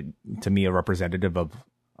it's to me a representative of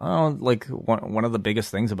like one of the biggest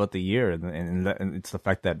things about the year, and it's the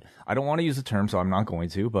fact that I don't want to use the term, so I'm not going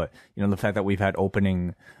to, but you know, the fact that we've had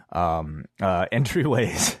opening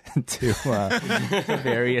entryways to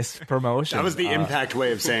various promotions. That was the Impact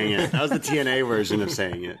way of saying it. That was the TNA version of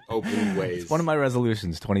saying it. Opening ways. It's one of my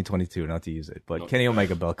resolutions, 2022, not to use it, but Kenny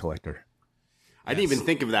Omega Belt Collector. I didn't even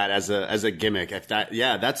think of that as a gimmick. If that,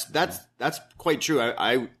 yeah, that's quite true.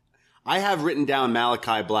 I have written down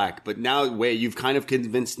Malachi Black, but now, Wei, you've kind of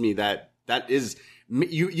convinced me that is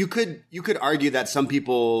you could argue that some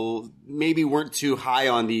people maybe weren't too high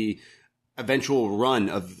on the eventual run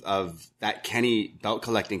of that Kenny belt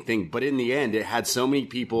collecting thing, but in the end, it had so many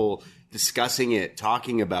people discussing it,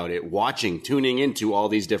 talking about it, watching, tuning into all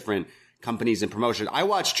these different companies and promotions. I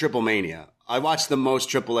watched Triple Mania I watched the most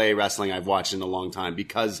AAA wrestling I've watched in a long time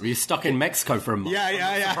because... Were you stuck in Mexico for a month?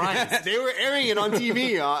 Yeah. They were airing it on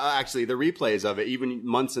TV, actually, the replays of it, even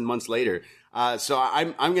months and months later. So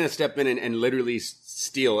I'm going to step in and literally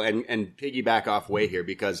steal and piggyback off Way here,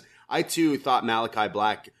 because I, too, thought Malachi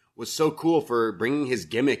Black was so cool for bringing his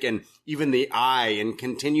gimmick and even the eye and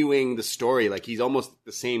continuing the story. Like, he's almost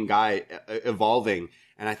the same guy evolving.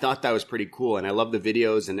 And I thought that was pretty cool. And I love the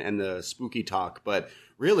videos and the spooky talk. But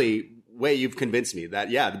really, Way, you've convinced me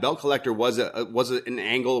that, yeah, the Belt Collector was an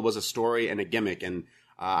angle, was a story and a gimmick. And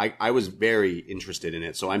I was very interested in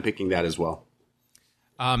it. So I'm picking that as well.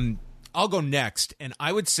 I'll go next. And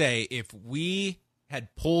I would say if we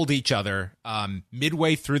had pulled each other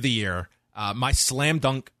midway through the year, my slam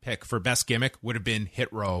dunk pick for best gimmick would have been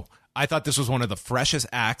Hit Row. I thought this was one of the freshest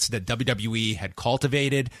acts that WWE had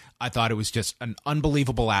cultivated. I thought it was just an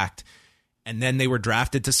unbelievable act. And then they were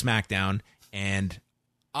drafted to SmackDown, and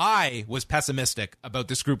I was pessimistic about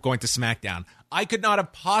this group going to SmackDown. I could not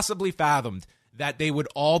have possibly fathomed that they would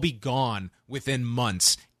all be gone within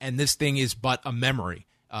months, and this thing is but a memory,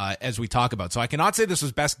 as we talk about. So I cannot say this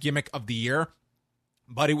was best gimmick of the year,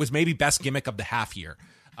 but it was maybe best gimmick of the half year.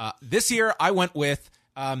 This year, I went with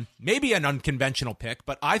maybe an unconventional pick,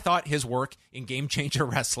 but I thought his work in Game Changer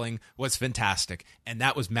Wrestling was fantastic, and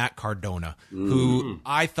that was Matt Cardona, who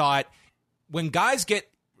I thought when guys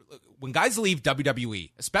leave WWE,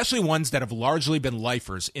 especially ones that have largely been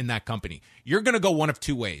lifers in that company, you're going to go one of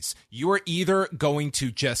two ways. You are either going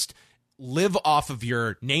to just live off of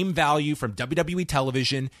your name value from WWE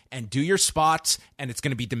television and do your spots, and it's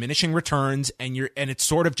going to be diminishing returns, and it's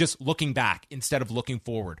sort of just looking back instead of looking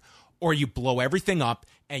forward. Or you blow everything up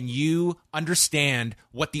and you understand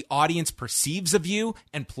what the audience perceives of you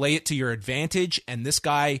and play it to your advantage. And this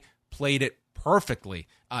guy played it perfectly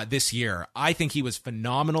this year. I think he was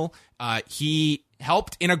phenomenal. He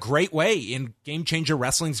helped in a great way in Game Changer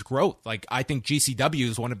Wrestling's growth. Like, I think GCW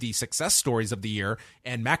is one of the success stories of the year,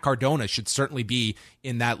 and Matt Cardona should certainly be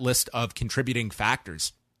in that list of contributing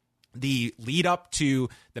factors. The lead up to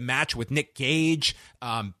the match with Nick Gage,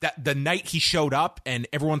 that the night he showed up and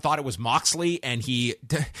everyone thought it was Moxley and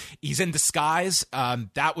he's in disguise.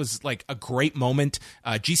 That was like a great moment.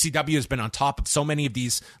 GCW has been on top of so many of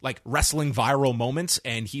these like wrestling viral moments,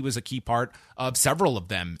 and he was a key part of several of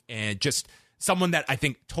them, and just someone that I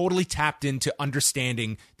think totally tapped into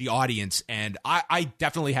understanding the audience. And I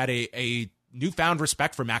definitely had a newfound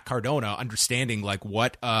respect for Matt Cardona, understanding like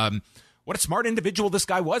what a smart individual this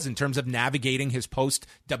guy was in terms of navigating his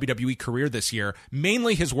post-WWE career this year,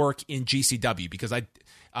 mainly his work in GCW, because I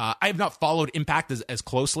have not followed Impact as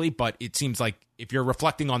closely, but it seems like if you're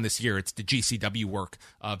reflecting on this year, it's the GCW work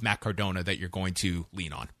of Matt Cardona that you're going to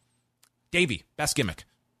lean on. Davey, best gimmick.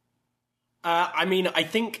 I mean, I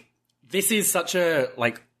think this is such a,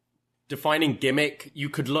 like, defining gimmick. You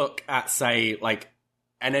could look at, say, like,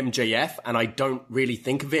 an MJF, and I don't really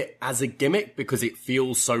think of it as a gimmick because it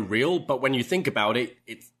feels so real. But when you think about it,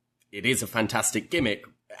 it is a fantastic gimmick.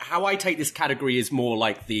 How I take this category is more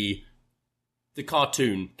like the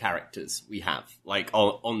cartoon characters we have, like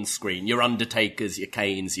on screen. Your Undertakers, your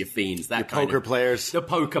Kanes, your Fiends, that kind of poker players. The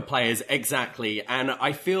poker players, exactly. And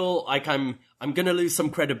I feel like I'm going to lose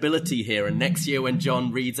some credibility here. And next year when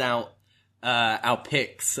John reads out our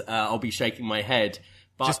picks, I'll be shaking my head.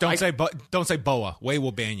 But just don't say Boa. Way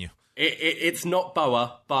will ban you. It's not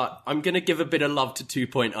Boa, but I'm going to give a bit of love to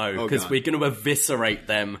 2.0 because we're going to eviscerate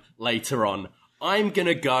them later on. I'm going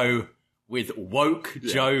to go with woke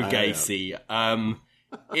Joe Gacy.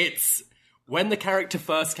 It's when the character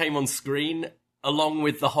first came on screen, along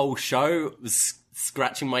with the whole show, was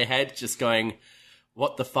scratching my head, just going,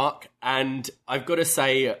 what the fuck? And I've got to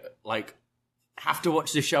say, like, have to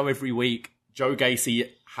watch the show every week. Joe Gacy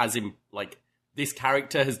has him, like, this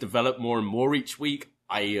character has developed more and more each week.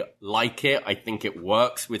 I like it. I think it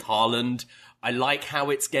works with Haaland. I like how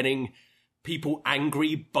it's getting people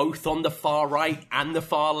angry both on the far right and the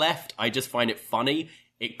far left. I just find it funny.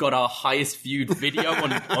 It got our highest viewed video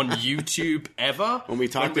on YouTube ever. When we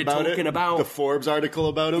talked about the Forbes article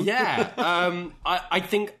about him. Yeah. I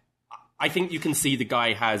think you can see the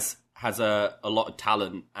guy has a lot of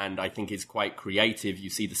talent, and I think he's quite creative. You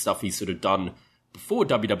see the stuff he's sort of done before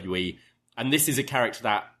WWE. And this is a character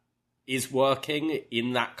that is working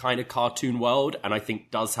in that kind of cartoon world, and I think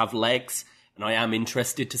does have legs. And I am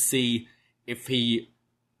interested to see if he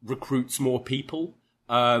recruits more people.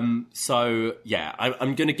 So yeah,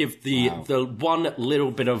 I'm going to give the one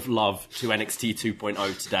little bit of love to NXT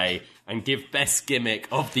 2.0 today and give best gimmick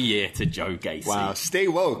of the year to Joe Gacy. Wow, stay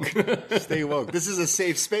woke. Stay woke. This is a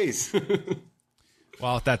safe space.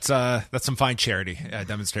 Well, that's some fine charity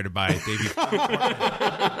demonstrated by Davey.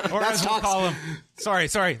 or as we'll call him.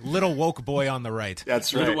 Sorry, little woke boy on the right.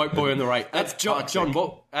 That's right. Little woke boy on the right. That's John.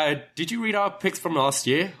 What did you read our picks from last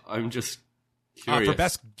year? I'm just curious. For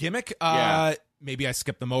best gimmick, maybe I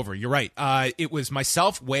skipped them over. You're right. It was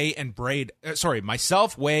myself, Way, and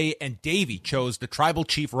myself, Way, and Davey chose the Tribal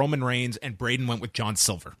Chief Roman Reigns, and Braden went with John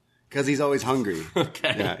Silver. Because he's always hungry.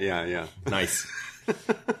 Okay. Yeah. Nice.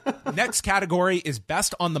 Next category is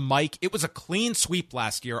Best on the Mic. It was a clean sweep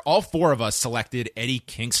last year. All four of us selected Eddie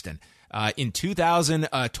Kingston. In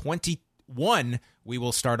 2021, we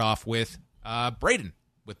will start off with Braden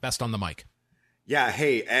with Best on the Mic. Yeah,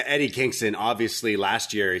 hey, Eddie Kingston, obviously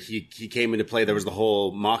last year he came into play. There was the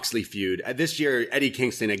whole Moxley feud. This year, Eddie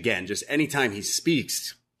Kingston, again, just anytime he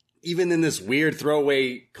speaks, even in this weird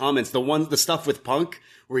throwaway comments, the stuff with Punk,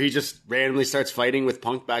 where he just randomly starts fighting with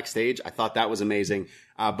Punk backstage. I thought that was amazing.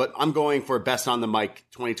 But I'm going for Best on the Mic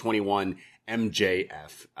 2021,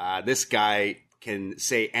 MJF. This guy can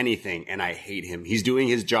say anything, and I hate him. He's doing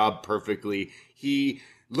his job perfectly. He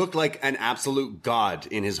looked like an absolute god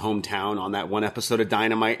in his hometown on that one episode of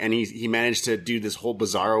Dynamite, and he managed to do this whole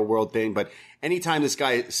Bizarro World thing. But anytime this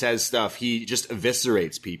guy says stuff, he just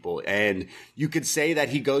eviscerates people. And you could say that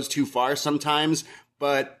he goes too far sometimes,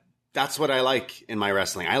 but that's what I like in my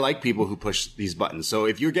wrestling. I like people who push these buttons. So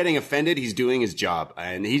if you're getting offended, he's doing his job.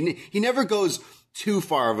 And he never goes too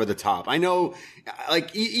far over the top. I know,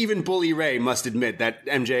 like, even Bully Ray must admit that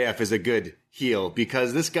MJF is a good heel,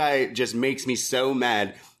 because this guy just makes me so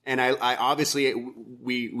mad. And I obviously,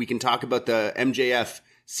 we can talk about the MJF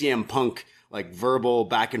CM Punk, like, verbal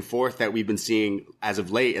back and forth that we've been seeing as of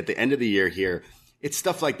late at the end of the year here. It's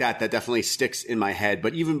stuff like that definitely sticks in my head.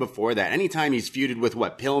 But even before that, anytime he's feuded with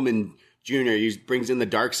Pillman Jr., he brings in the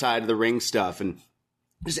dark side of the ring stuff. And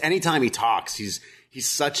just anytime he talks, he's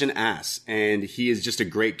such an ass, and he is just a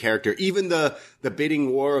great character. Even the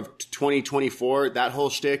bidding war of 2024, that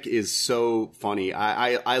whole shtick is so funny.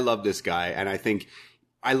 I love this guy, and I think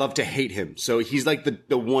I love to hate him. So he's like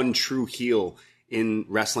the one true heel in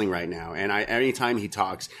wrestling right now. And anytime he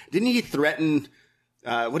talks, didn't he threaten,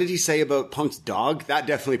 what did he say about Punk's dog? That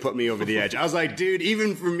definitely put me over the edge. I was like, dude,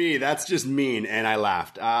 even for me, that's just mean. And I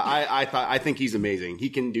laughed. I think he's amazing. He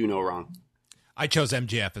can do no wrong. I chose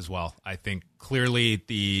MJF as well. I think clearly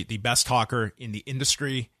the best talker in the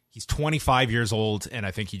industry. He's 25 years old, and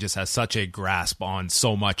I think he just has such a grasp on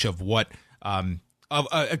so much of what,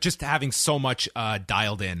 just having so much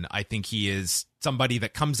dialed in. I think he is somebody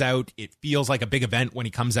that comes out, it feels like a big event when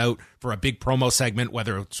he comes out for a big promo segment,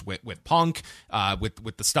 whether it's with Punk,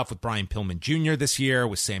 with the stuff with Brian Pillman Jr. this year,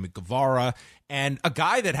 with Sammy Guevara, and a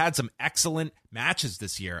guy that had some excellent matches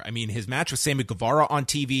this year. I mean, his match with Sammy Guevara on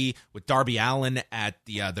TV, with Darby Allin at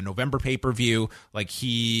the November pay-per-view, like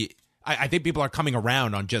I think people are coming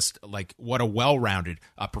around on just like what a well-rounded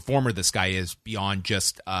performer this guy is beyond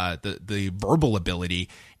just the verbal ability.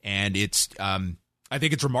 And it's I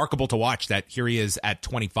think it's remarkable to watch that here he is at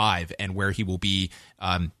 25 and where he will be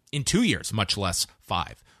in 2 years, much less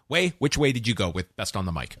 5. Way, which way did you go with Best on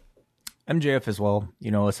the Mic? MJF as well.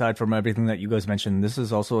 You know, aside from everything that you guys mentioned, this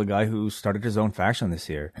is also a guy who started his own faction this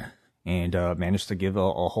year and managed to give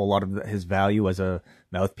a whole lot of his value as a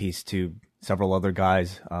mouthpiece to several other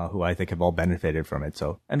guys who I think have all benefited from it.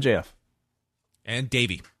 So MJF. And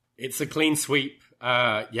Davey. It's a clean sweep.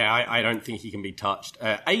 I don't think he can be touched.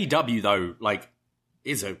 AEW though,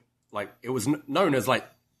 it was known as like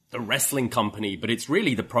the wrestling company, but it's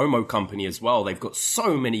really the promo company as well. They've got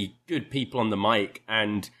so many good people on the mic,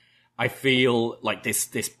 and I feel like this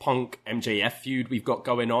Punk MJF feud we've got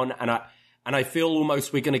going on, and I feel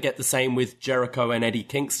almost we're going to get the same with Jericho and Eddie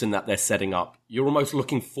Kingston that they're setting up. You're almost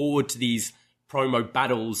looking forward to these promo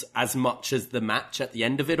battles as much as the match at the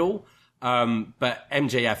end of it all. But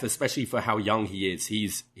MJF, especially for how young he is,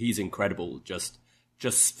 he's incredible. Just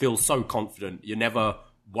feels so confident. You're never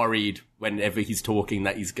worried whenever he's talking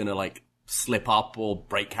that he's going to like slip up or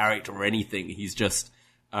break character or anything. He's just,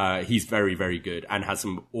 he's very, very good and has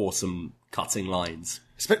some awesome cutting lines.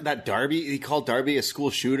 That Darby, he called Darby a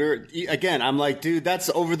school shooter. Again, I'm like, dude, that's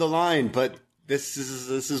over the line, but this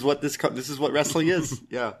is what wrestling is.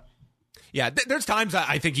 Yeah. Yeah, there's times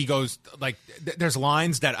I think he goes like there's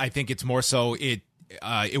lines that I think it's more so it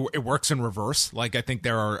works in reverse. Like I think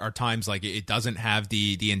there are times like it doesn't have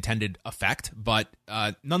the intended effect, but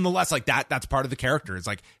nonetheless, like that's part of the character. It's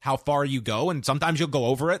like how far you go, and sometimes you'll go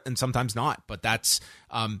over it, and sometimes not. But that's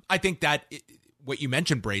I think that what you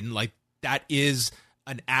mentioned, Braden, like that is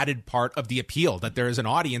an added part of the appeal, that there is an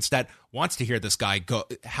audience that wants to hear this guy go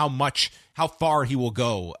how far he will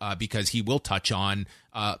go because he will touch on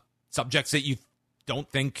subjects that you don't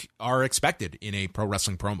think are expected in a pro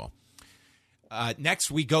wrestling promo. Next,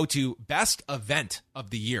 we go to best event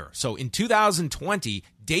of the year. So in 2020,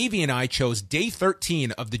 Davey and I chose day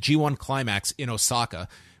 13 of the G1 Climax in Osaka.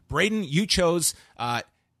 Braden, you chose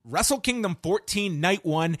Wrestle Kingdom 14 Night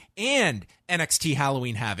 1 and NXT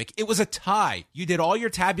Halloween Havoc. It was a tie. You did all your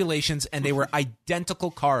tabulations, and they were identical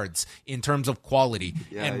cards in terms of quality.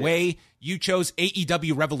 Wei, you chose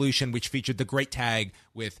AEW Revolution, which featured the great tag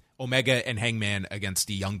with Omega and Hangman against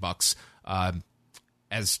the Young Bucks.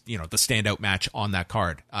 As the standout match on that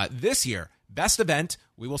card. This year, best event,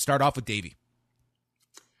 we will start off with Davey.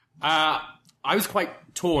 I was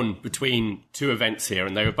quite torn between two events here,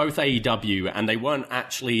 and they were both AEW, and they weren't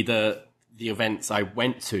actually the events I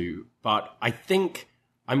went to, but I think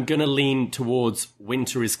I'm going to lean towards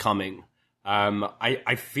Winter is Coming.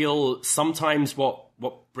 I feel sometimes what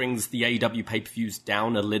brings the AEW pay-per-views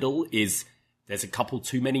down a little is there's a couple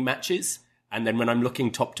too many matches. And then when I'm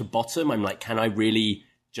looking top to bottom, I'm like, can I really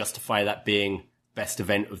justify that being best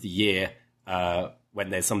event of the year when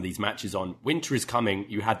there's some of these matches on? Winter is Coming.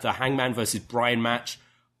 You had the Hangman versus Bryan match,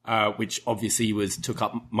 which obviously took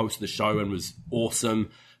up most of the show and was awesome.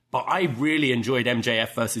 But I really enjoyed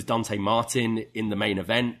MJF versus Dante Martin in the main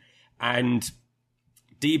event. And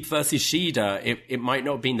Deeb versus Shida, it might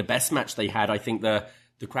not have been the best match they had. I think the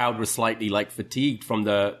crowd was slightly fatigued from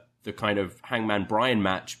the kind of Hangman Bryan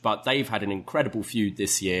match, but they've had an incredible feud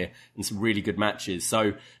this year and some really good matches.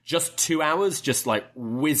 So just 2 hours, just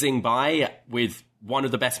whizzing by with one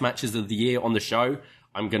of the best matches of the year on the show.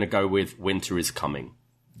 I'm going to go with Winter is Coming.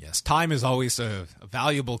 Yes, time is always a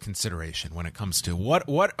valuable consideration when it comes to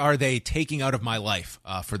what are they taking out of my life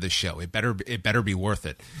for this show. It better be worth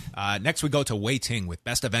it. Next we go to Wei Ting with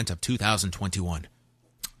best event of 2021.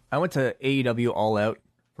 I went to AEW All Out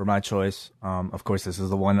for my choice. Of course, this is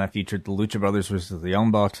the one that featured the Lucha Brothers versus the Young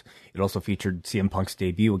Bucks. It also featured CM Punk's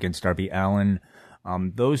debut against Darby Allin.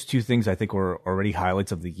 Those two things I think were already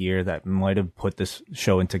highlights of the year that might have put this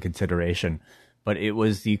show into consideration. But it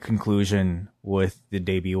was the conclusion with the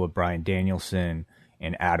debut of Bryan Danielson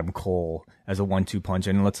and Adam Cole as a 1-2 punch.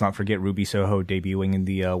 And let's not forget Ruby Soho debuting in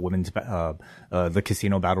the women's the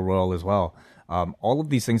Casino Battle Royal as well. All of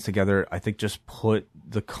these things together, I think, just put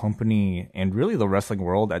the company and really the wrestling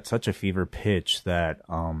world at such a fever pitch that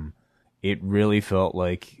it really felt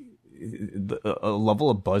like a level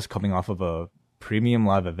of buzz coming off of a premium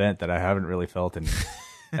live event that I haven't really felt in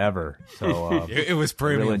ever. So it was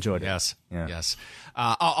premium. I really enjoyed it. Yes.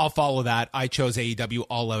 I'll follow that. I chose AEW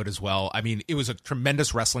All Out as well. I mean, it was a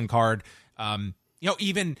tremendous wrestling card. They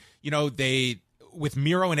with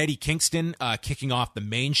Miro and Eddie Kingston kicking off the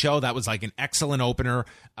main show. That was an excellent opener.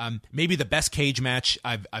 Maybe the best cage match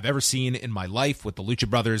I've ever seen in my life with the Lucha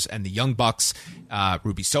Brothers and the Young Bucks.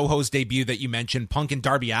 Ruby Soho's debut that you mentioned, Punk and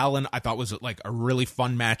Darby Allin, I thought was a really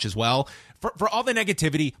fun match as well. For all the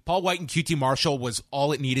negativity, Paul White and QT Marshall was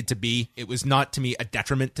all it needed to be. It was not, to me, a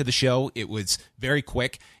detriment to the show. It was very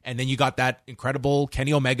quick. And then you got that incredible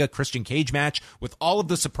Kenny Omega Christian Cage match with all of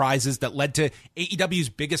the surprises that led to AEW's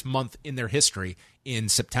biggest month in their history in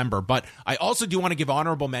September. But I also do want to give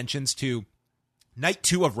honorable mentions to Night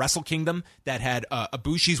 2 of Wrestle Kingdom that had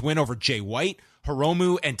Ibushi's win over Jay White,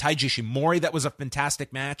 Hiromu and Taiji Ishimori. That was a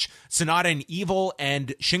fantastic match. Sonata and Evil and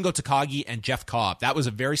Shingo Takagi and Jeff Cobb. That was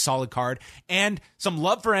a very solid card. And some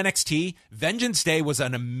love for NXT. Vengeance Day was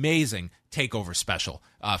an amazing takeover special.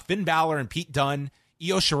 Finn Balor and Pete Dunne,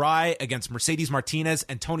 Io Shirai against Mercedes Martinez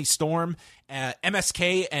and Toni Storm.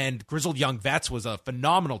 MSK and Grizzled Young Vets was a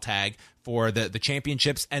phenomenal tag for the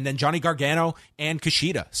championships. And then Johnny Gargano and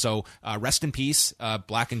Kushida. So rest in peace,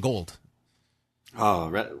 Black and Gold.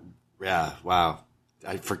 Yeah, wow.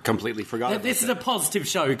 I completely forgot. This is a positive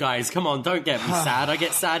show, guys. Come on, don't get me sad. I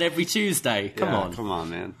get sad every Tuesday. Come on,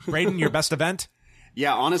 man. Braden, your best event?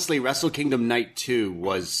 Yeah, honestly, Wrestle Kingdom Night 2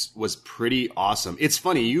 was pretty awesome. It's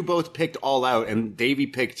funny, you both picked All Out, and Davey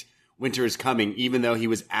picked Winter is Coming, even though he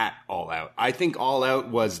was at All Out. I think All Out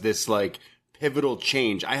was this pivotal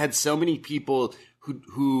change. I had so many people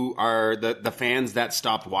who are the fans that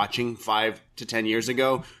stopped watching 5 to 10 years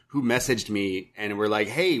ago who messaged me and were like,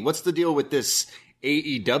 hey, what's the deal with this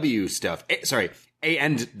AEW stuff?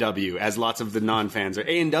 A&W, as lots of the non-fans are.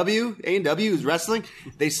 A&W is wrestling.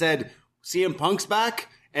 They said CM Punk's back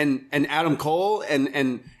and Adam Cole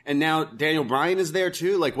and now Daniel Bryan is there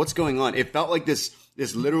too. What's going on? It felt like this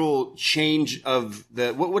literal change of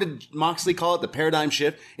what did Moxley call it? The paradigm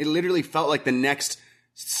shift. It literally felt like the next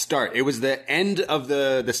start. It was the end of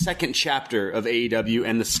the second chapter of AEW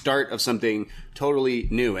and the start of something totally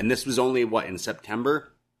new. And this was only in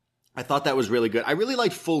September. I thought that was really good. I really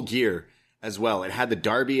liked Full Gear as well. It had the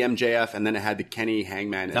Darby MJF, and then it had the Kenny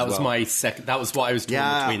Hangman as well. That was my second. That was what I was doing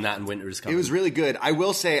between that and Winter is Coming. It was really good. I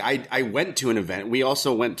will say I went to an event. We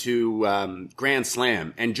also went to Grand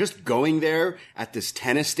Slam, and just going there at this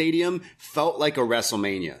tennis stadium felt like a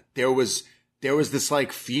WrestleMania. There was this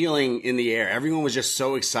like feeling in the air. Everyone was just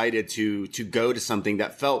so excited to go to something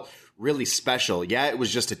that felt really special. Yeah, it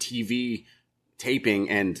was just a TV taping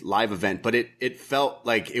and live event, but it felt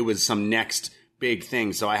like it was some next big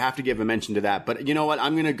thing. So I have to give a mention to that. But you know what?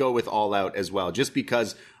 I'm going to go with All Out as well, just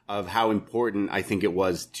because of how important I think it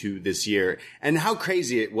was to this year and how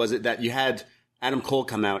crazy it was that you had Adam Cole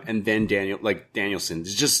come out and then Danielson.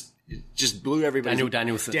 It just blew everybody.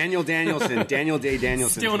 Daniel Day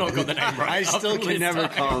Danielson. Still not got the name right. I still can never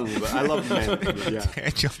call him, but I love the man. Yeah.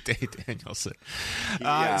 Daniel Day Danielson.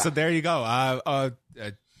 So there you go.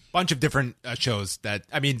 Bunch of different shows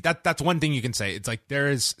that's one thing you can say. It's like there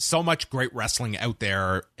is so much great wrestling out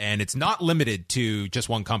there, and it's not limited to just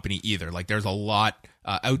one company either. Like there's a lot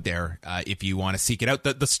out there if you want to seek it out.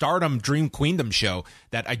 The Stardom Dream Queendom show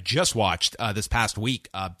that I just watched this past week,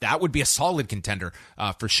 that would be a solid contender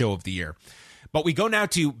for show of the year. But we go now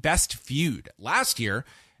to Best Feud. Last year,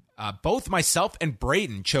 both myself and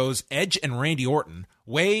Braden chose Edge and Randy Orton.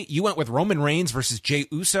 Way, you went with Roman Reigns versus Jey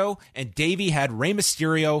Uso, and Davey had Rey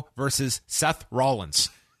Mysterio versus Seth Rollins.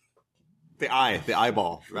 The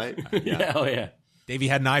eyeball, right? Yeah. Oh, yeah. Davey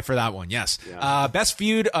had an eye for that one, yes. Yeah. Best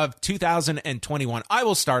Feud of 2021. I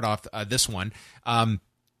will start off this one. I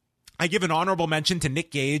give an honorable mention to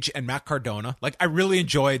Nick Gage and Matt Cardona. Like, I really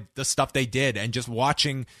enjoyed the stuff they did, and just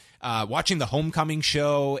watching the Homecoming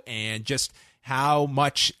show, and just how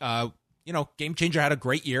much Game Changer had a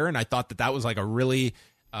great year, and I thought that was like a really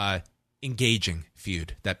engaging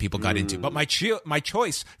feud that people got into. But my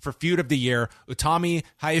choice for feud of the year, Utami,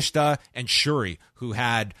 Hayashida, and Shuri, who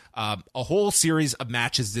had a whole series of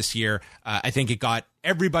matches this year. I think it got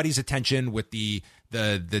everybody's attention with the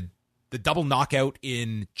double knockout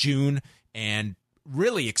in June, and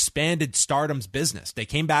really expanded Stardom's business. They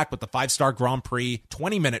came back with the 5-star Grand Prix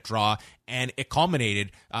 20-minute draw, and it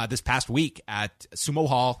culminated this past week at Sumo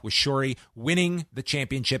Hall with Shuri winning the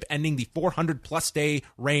championship, ending the 400-plus day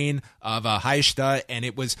reign of Hayashida. And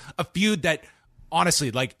it was a feud that,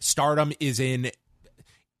 honestly, like, Stardom is in.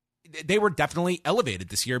 They were definitely elevated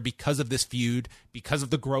this year because of this feud, because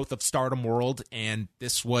of the growth of Stardom World, and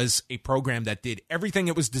this was a program that did everything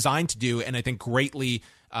it was designed to do, and I think greatly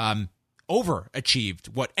overachieved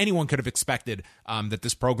what anyone could have expected that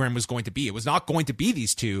this program was going to be. It was not going to be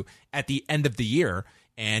these two at the end of the year,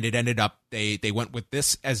 and it ended up they went with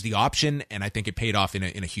this as the option, and I think it paid off in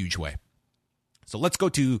a huge way. So let's go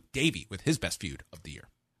to Davey with his best feud of the year.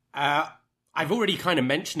 I've already kind of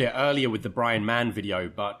mentioned it earlier with the Brian Mann video,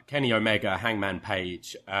 but Kenny Omega, Hangman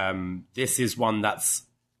Page, this is one that's,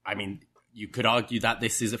 I mean, you could argue that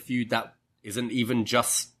this is a feud that isn't even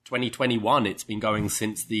just 2021. It's been going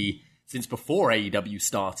since before AEW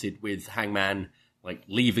started, with Hangman like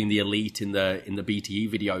leaving the Elite in the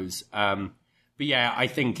BTE videos. But yeah, I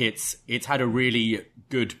think it's had a really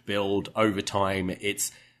good build over time.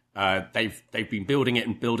 It's they've been building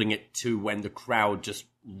it to when the crowd just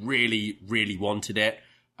really, really wanted it.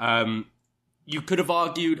 You could have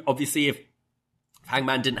argued, obviously, if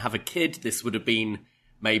Hangman didn't have a kid, this would have been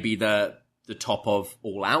maybe the top of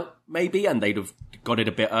All Out, maybe, and they'd have got it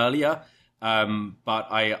a bit earlier. But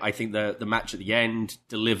I think the match at the end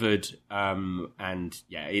delivered, and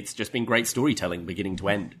yeah, it's just been great storytelling beginning to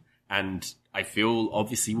end. And I feel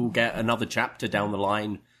obviously we'll get another chapter down the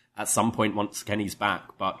line at some point once Kenny's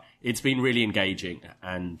back, but it's been really engaging,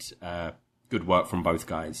 and good work from both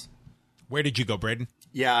guys. Where did you go, Braden?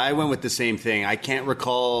 Yeah, I went with the same thing. I can't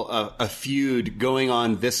recall a feud going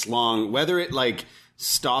on this long, whether it like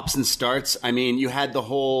stops and starts. I mean, you had the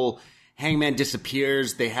whole Hangman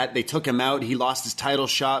disappears. They took him out. He lost his title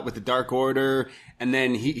shot with the Dark Order, and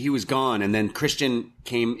then he was gone. And then Christian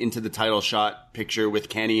came into the title shot picture with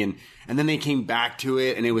Kenny, and then they came back to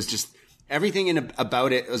it, and it was just everything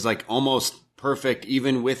about it was like almost perfect,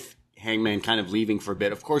 even with Hangman kind of leaving for a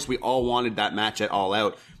bit. Of course, we all wanted that match at All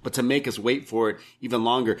Out, but to make us wait for it even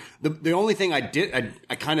longer. The only thing I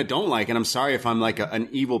kind of don't like, and I'm sorry if I'm like an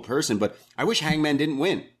evil person, but I wish Hangman didn't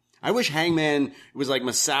win. I wish Hangman was like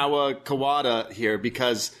Misawa Kawada here,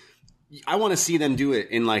 because I want to see them do it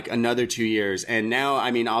in like another 2 years. And now,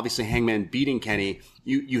 I mean, obviously Hangman beating Kenny,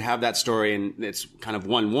 you have that story, and it's kind of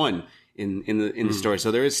 1-1 in the story. So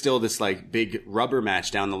there is still this like big rubber match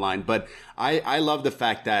down the line. But I love the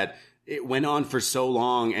fact that it went on for so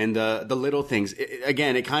long, and the little things. It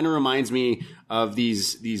kind of reminds me of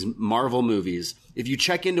these Marvel movies. If you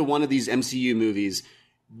check into one of these MCU movies,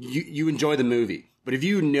 you enjoy the movie. But if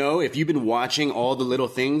you've been watching all the little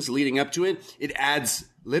things leading up to it, it adds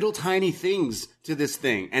little tiny things to this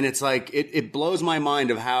thing. And it's like, it blows my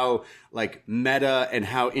mind of how like meta and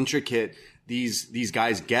how intricate these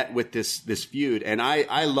guys get with this feud. And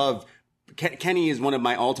I love, Kenny is one of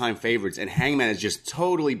my all-time favorites, and Hangman is just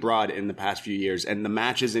totally broad in the past few years, and the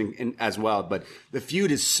matches in as well. But the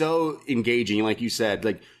feud is so engaging, like you said.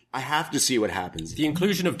 Like, I have to see what happens. The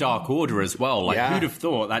inclusion of Dark Order as well. Like, who'd have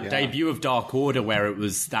thought that debut of Dark Order, where it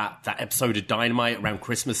was that episode of Dynamite around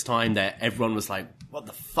Christmas time, that everyone was like, "What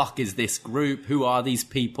the fuck is this group? Who are these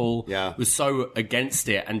people?" Yeah, was so against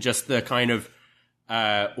it, and just the kind of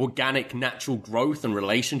organic, natural growth and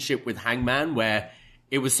relationship with Hangman, where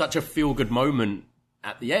it was such a feel-good moment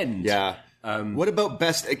at the end. Yeah. What about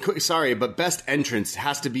best entrance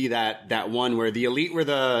has to be that one where the Elite were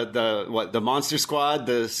the Monster Squad,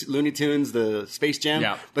 the Looney Tunes, the Space Jam.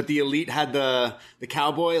 Yeah. But the Elite had the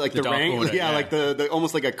cowboy, like the ring. Order, like the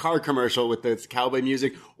almost like a car commercial with the cowboy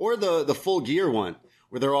music, or the Full Gear one,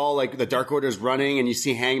 where they're all like the Dark Order's running and you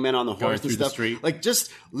see Hangman on the horse through and stuff. the street. Like,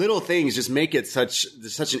 just little things just make it such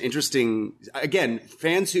an interesting, again,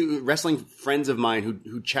 wrestling friends of mine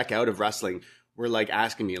who check out of wrestling were like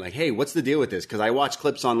asking me like, "Hey, what's the deal with this?" Cause I watch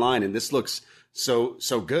clips online and this looks so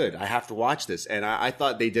good. I have to watch this. And I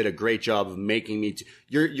thought they did a great job of making me,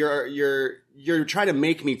 you're trying to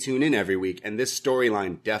make me tune in every week. And this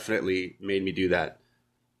storyline definitely made me do that.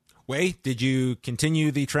 Wei, did you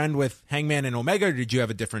continue the trend with Hangman and Omega, or did you have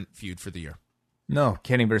a different feud for the year? No,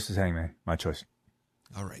 Kenny versus Hangman. My choice.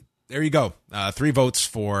 All right. There you go. 3 votes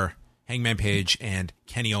for Hangman Page and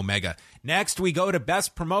Kenny Omega. Next, we go to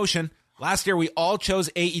Best Promotion. Last year, we all chose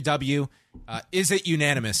AEW. Is it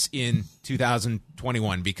unanimous in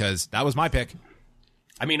 2021? Because that was my pick.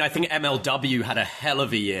 I mean, I think MLW had a hell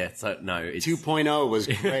of a year. So, no. It's 2.0 was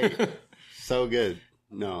great. So good.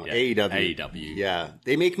 No, yeah, AEW. Yeah.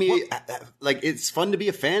 They make me, like, it's fun to be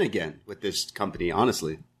a fan again with this company,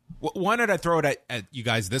 honestly. Why don't I throw it at you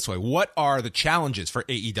guys this way? What are the challenges for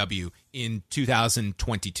AEW in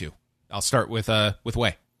 2022? I'll start with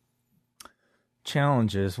Wei.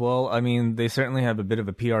 Challenges. Well, I mean, they certainly have a bit of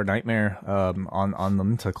a PR nightmare on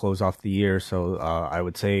them to close off the year. So I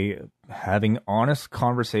would say having honest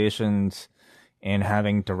conversations and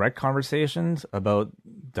having direct conversations about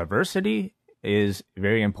diversity is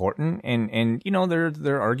very important, and you know, there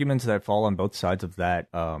are arguments that fall on both sides of that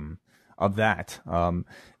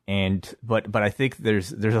and but I think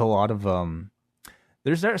there's a lot of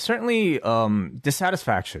there's certainly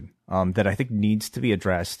dissatisfaction that I think needs to be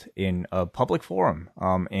addressed in a public forum.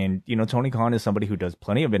 And you know, Tony Khan is somebody who does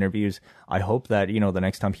plenty of interviews. I hope that, you know, the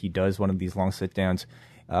next time he does one of these long sit downs,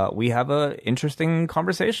 we have a interesting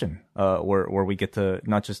conversation where we get to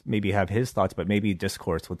not just maybe have his thoughts, but maybe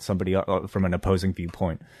discourse with somebody from an opposing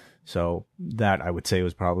viewpoint. So that, I would say,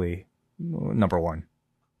 was probably number one.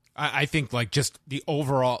 I think like just the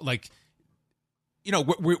overall, like, you know,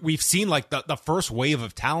 we've seen like the first wave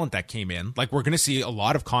of talent that came in. Like, we're going to see a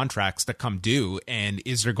lot of contracts that come due, and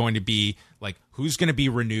is there going to be like, who's going to be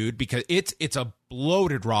renewed? Because it's a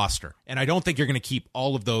bloated roster, and I don't think you're going to keep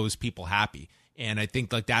all of those people happy. And I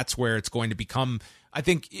think like that's where it's going to become, I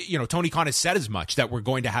think, you know, Tony Khan has said as much, that we're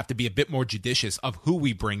going to have to be a bit more judicious of who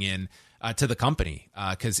we bring in to the company,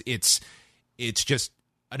 because it's just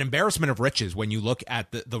an embarrassment of riches when you look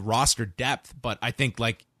at the roster depth. But I think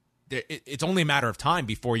like it's only a matter of time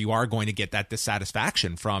before you are going to get that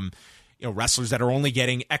dissatisfaction from, you know, wrestlers that are only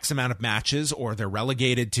getting X amount of matches, or they're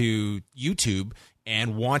relegated to YouTube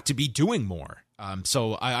and want to be doing more.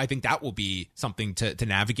 So I think that will be something to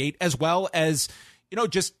navigate, as well as, you know,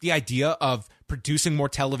 just the idea of producing more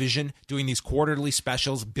television, doing these quarterly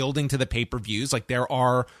specials, building to the pay-per-views. Like, there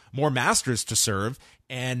are more masters to serve.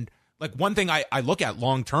 And like, one thing I look at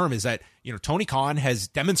long term is that, you know, Tony Khan has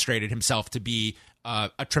demonstrated himself to be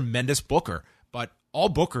a tremendous booker, but all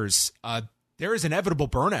bookers, there is inevitable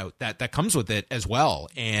burnout that comes with it as well.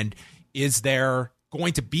 And is there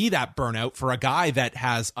going to be that burnout for a guy that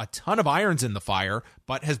has a ton of irons in the fire,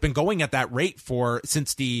 but has been going at that rate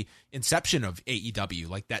since the inception of AEW?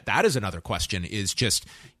 Like, that is another question, is just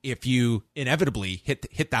if you inevitably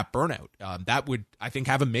hit that burnout, that would, I think,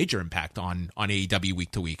 have a major impact on AEW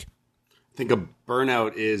week to week. I think a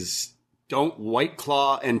burnout is don't White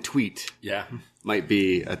Claw and tweet. Yeah. Might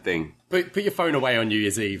be a thing. Put your phone away on New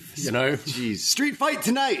Year's Eve, you know? Jeez. Street Fight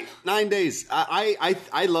tonight, 9 days.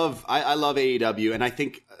 I love AEW, and I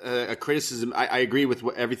think a criticism, I agree with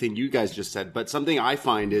everything you guys just said, but something I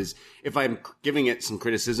find is, if I'm giving it some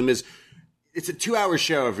criticism, is it's a 2-hour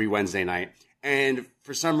show every Wednesday night, And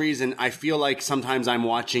for some reason, I feel like sometimes I'm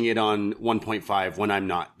watching it on 1.5 when I'm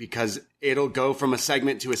not, because it'll go from a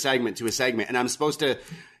segment to a segment to a segment. And I'm supposed to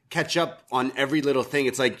catch up on every little thing.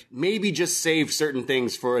 It's like, maybe just save certain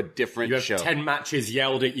things for a different you have show. 10 matches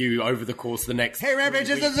yelled at you over the course of the next. Hey, Rampage,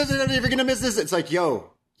 if you're going to miss this, it's like,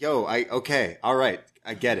 okay, all right.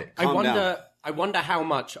 I get it. Calm down. I wonder how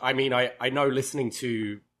much, I mean, I know listening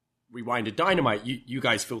to Rewinded Dynamite, you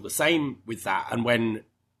guys feel the same with that. And when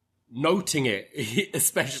noting it,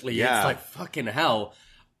 especially, it's like, fucking hell.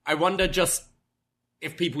 I wonder just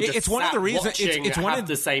if people just it's one of the reasons it's one of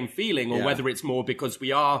the same feeling, or whether it's more because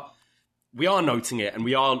we are noting it and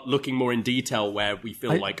we are looking more in detail where we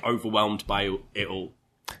feel like overwhelmed by it all.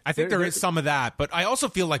 I think there is some of that, but I also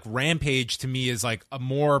feel like Rampage to me is like a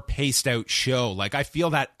more paced out show. Like I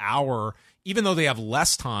feel that hour, even though they have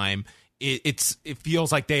less time, it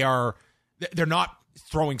feels like they're not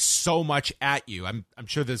throwing so much at you. I'm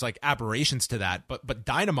sure there's like aberrations to that, but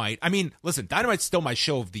Dynamite, I mean, listen, Dynamite's still my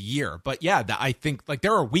show of the year, but yeah, I think like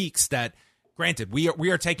there are weeks that, granted, we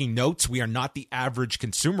are taking notes. We are not the average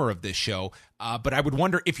consumer of this show, but I would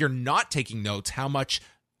wonder if you're not taking notes, how much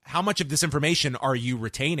of this information are you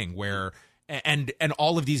retaining? And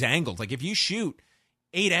all of these angles, like if you shoot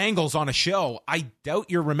 8 angles on a show, I doubt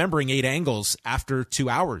you're remembering 8 angles after 2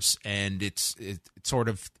 hours. And it's sort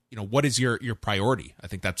of, what is your priority? I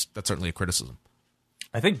think that's certainly a criticism.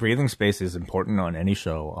 I think breathing space is important on any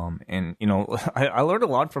show. And I learned a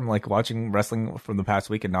lot from like watching wrestling from the past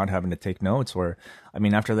week and not having to take notes. Where, I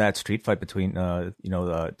mean, after that street fight between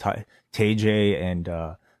TJ and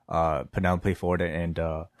Penelope Ford and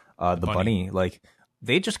the bunny, like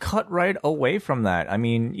they just cut right away from that. I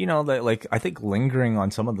mean, like I think lingering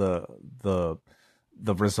on some of the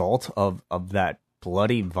result of that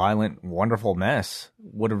bloody, violent, wonderful mess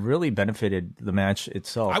would have really benefited the match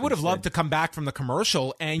itself. I would have loved to come back from the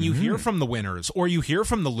commercial and you hear from the winners or you hear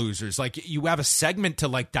from the losers. Like you have a segment to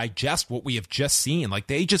like digest what we have just seen. Like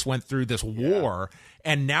they just went through this war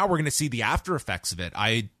and now we're going to see the after effects of it.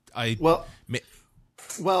 Well,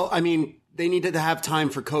 I mean, they needed to have time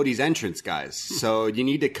for Cody's entrance, guys. So you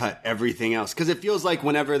need to cut everything else. Because it feels like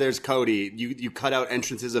whenever there's Cody, you cut out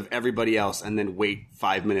entrances of everybody else and then wait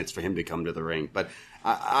 5 minutes for him to come to the ring. But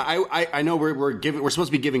I know we're supposed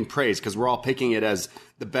to be giving praise because we're all picking it as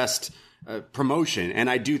the best promotion. And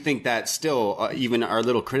I do think that still, even our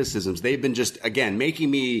little criticisms, they've been just, again, making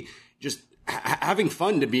me just having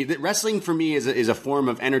fun to be. Wrestling for me is a form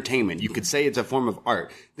of entertainment. You could say it's a form of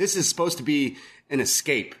art. This is supposed to be an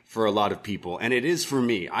escape for a lot of people, and it is for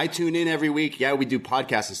me. I tune in every week. Yeah, we do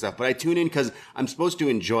podcasts and stuff, but I tune in because I'm supposed to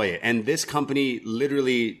enjoy it. And this company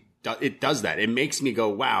literally it does that. It makes me go,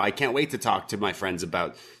 wow, I can't wait to talk to my friends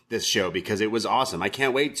about this show because it was awesome. I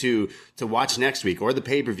can't wait to watch next week or the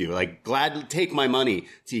pay-per-view. Like, glad to take my money,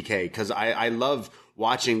 TK, because I love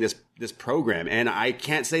watching this program. And I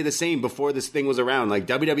can't say the same before this thing was around. Like,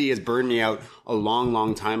 WWE has burned me out a long,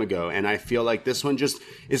 long time ago. And I feel like this one just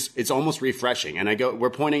it's almost refreshing. And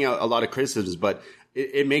we're pointing out a lot of criticisms, but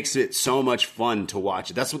it makes it so much fun to watch.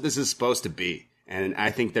 That's what this is supposed to be. And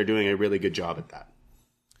I think they're doing a really good job at that.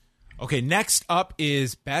 Okay, next up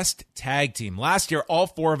is Best Tag Team. Last year, all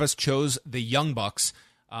 4 of us chose the Young Bucks.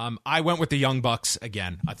 I went with the Young Bucks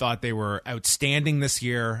again. I thought they were outstanding this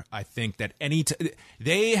year. I think that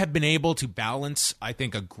they have been able to balance, I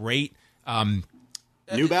think, a great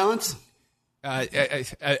New Balance?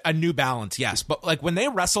 A New Balance, yes. But like when they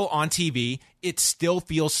wrestle on TV, it still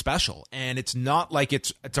feels special, and it's not like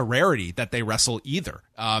it's a rarity that they wrestle either.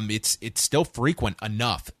 It's still frequent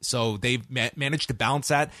enough, so they've managed to balance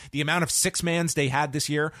that. The amount of 6-mans they had this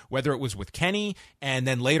year, whether it was with Kenny and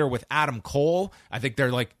then later with Adam Cole, I think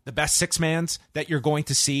they're like the best 6-mans that you're going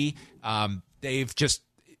to see.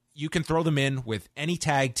 You can throw them in with any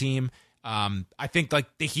tag team. I think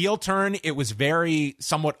like the heel turn, it was very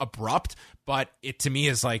somewhat abrupt, but it to me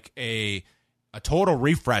is like a total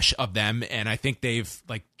refresh of them. And I think they've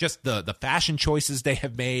like just the fashion choices they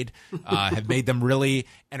have made them really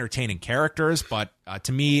entertaining characters. But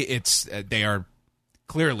to me, they are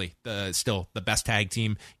clearly still the best tag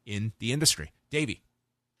team in the industry. Davey.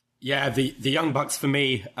 Yeah, the Young Bucks for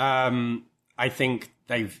me, I think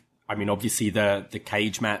obviously the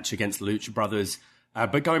cage match against the Lucha Brothers.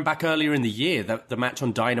 But going back earlier in the year, the match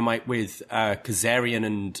on Dynamite with Kazarian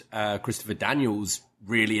and Christopher Daniels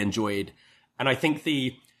really enjoyed. And I think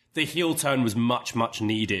the heel turn was much, much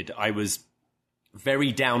needed. I was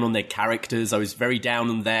very down on their characters. I was very down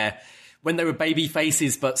on when they were baby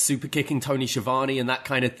faces, but super kicking Tony Schiavone and that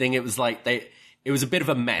kind of thing. It was like it was a bit of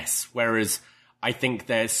a mess. Whereas I think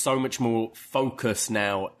there's so much more focus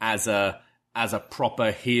now as a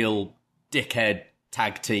proper heel dickhead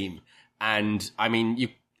tag team. And I mean,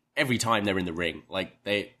 every time they're in the ring, like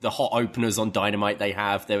the hot openers on Dynamite they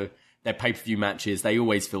have, their pay-per-view matches, they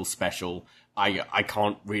always feel special. I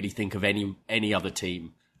can't really think of any other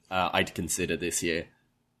team I'd consider this year.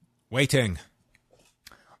 Waiting.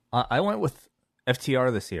 I went with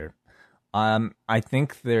FTR this year. I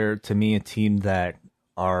think they're, to me, a team that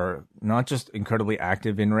are not just incredibly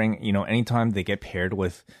active in ring. You know, anytime they get paired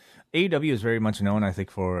with AEW is very much known, I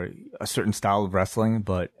think, for a certain style of wrestling,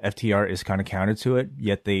 but FTR is kind of counter to it.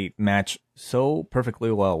 Yet they match so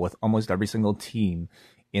perfectly well with almost every single team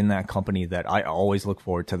in that company that I always look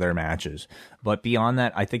forward to their matches. But beyond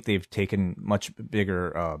that, I think they've taken much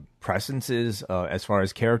bigger presences as far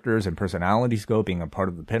as characters and personalities go, being a part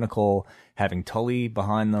of the Pinnacle, having Tully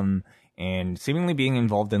behind them, and seemingly being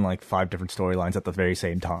involved in like 5 different storylines at the very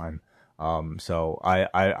same time. So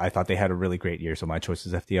I thought they had a really great year. So my choice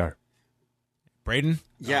is FTR. Braden?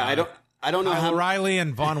 Yeah, I don't know Kyle how O'Reilly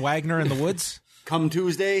and Von Wagner in the woods. Come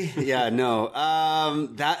Tuesday? Yeah, no.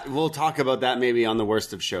 That we'll talk about that maybe on the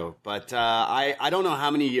Worst of Show. But I don't know how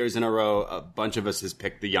many years in a row a bunch of us has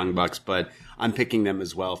picked the Young Bucks, but I'm picking them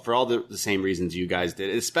as well for all the same reasons you guys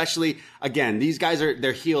did. Especially, again, these guys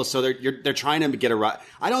they're heels, so they're trying to get a right.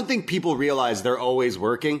 I don't think people realize they're always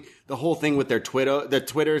working. The whole thing with the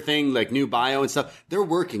Twitter thing, like new bio and stuff, they're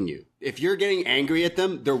working you. If you're getting angry at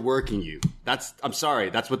them, they're working you. I'm sorry,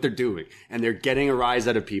 that's what they're doing. And they're getting a rise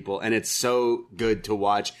out of people, and it's so good to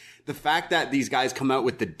watch. The fact that these guys come out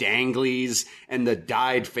with the danglies and the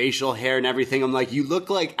dyed facial hair and everything, I'm like, you look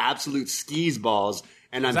like absolute skis balls.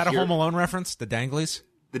 And Is that a Home Alone reference? The danglies?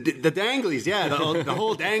 The danglies, yeah. The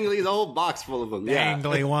whole danglies, the whole box full of them.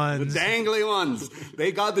 Dangly yeah. ones. The dangly ones.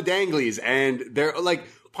 They got the danglies, and they're like,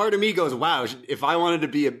 part of me goes, wow, if I wanted to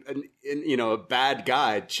be a bad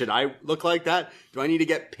guy, should I look like that? Do I need to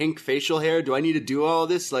get pink facial hair? Do I need to do all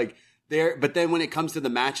this? Like but then when it comes to the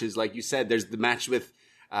matches, like you said, there's the match with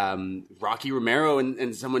Rocky Romero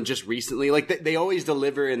and someone just recently. Like they always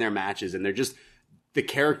deliver in their matches, and they're just the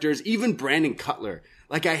characters. Even Brandon Cutler,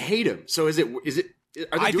 like I hate him. So is it?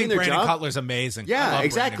 Are they I doing think their Brandon job? Cutler's amazing. Yeah, I love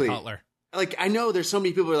exactly. Brandon Cutler. Like I know there's so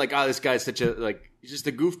many people who are like, oh, this guy's such a he's just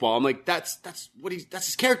a goofball. I'm like, that's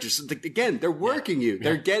his character. So like, again, they're working you,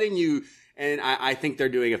 they're getting you, and I think they're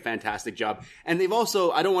doing a fantastic job. And they've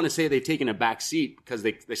also, I don't want to say they've taken a back seat because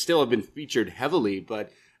they still have been featured heavily,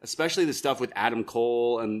 but especially the stuff with Adam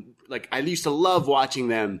Cole, and like I used to love watching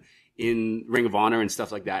them in Ring of Honor and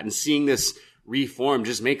stuff like that, and seeing this reform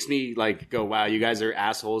just makes me like go, wow, you guys are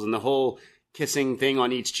assholes. And the whole kissing thing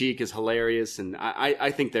on each cheek is hilarious, and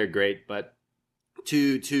I think they're great. But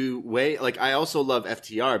to Way, like I also love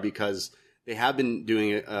FTR because they have been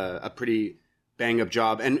doing a pretty bang up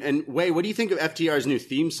job. And Way, what do you think of FTR's new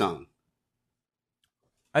theme song?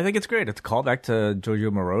 I think it's great. It's a callback to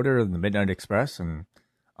Giorgio Moroder and the Midnight Express, and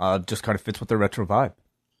just kind of fits with the retro vibe.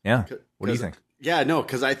 Yeah. What do you think? Yeah, no,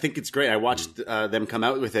 because I think it's great. I watched them come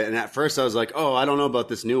out with it, and at first I was like, oh, I don't know about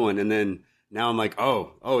this new one, and then now I'm like,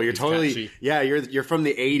 oh, you're totally, catchy. Yeah, you're from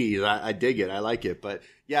the 80s. I dig it. I like it. But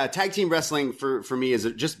yeah, tag team wrestling for me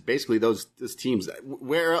is just basically those teams.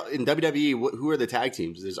 Where in WWE, who are the tag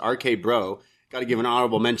teams? There's RK Bro. Got to give an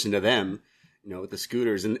honorable mention to them, with the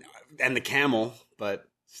scooters and the camel, but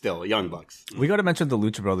still, Young Bucks. We got to mention the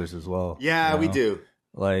Lucha Brothers as well. Yeah, we do.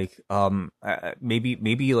 Like,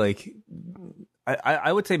 maybe like,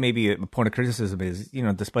 I would say maybe a point of criticism is,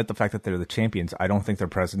 despite the fact that they're the champions, I don't think their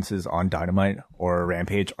presences on Dynamite or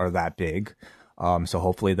Rampage are that big. So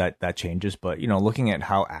hopefully that changes. But, looking at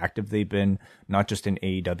how active they've been, not just in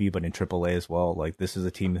AEW, but in AAA as well, like this is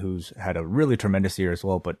a team who's had a really tremendous year as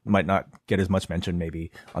well, but might not get as much mention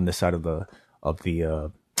maybe on this side of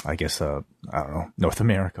the I guess, I don't know, North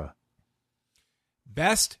America.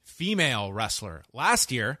 Best female wrestler.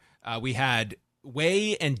 Last year, we had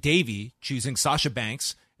Way and Davey choosing Sasha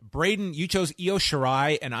Banks. Braden, you chose Io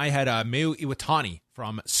Shirai, and I had Mayu Iwatani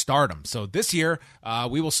from Stardom. So this year,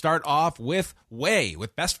 we will start off with Way,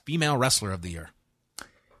 with Best Female Wrestler of the Year.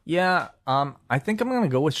 Yeah, I think I'm going to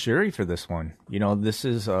go with Shuri for this one. This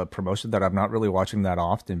is a promotion that I'm not really watching that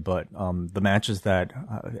often, but the matches that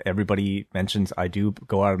everybody mentions, I do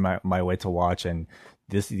go out of my way to watch, and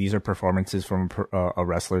these are performances from a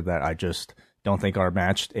wrestler that I just don't think are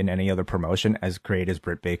matched in any other promotion. As great as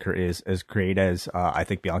Britt Baker is, as great as I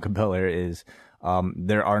think Bianca Belair is,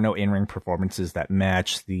 there are no in-ring performances that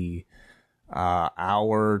match the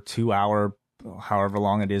hour, 2 hour, however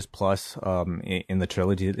long it is, plus in the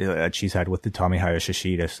trilogy that she's had with the Tomohiro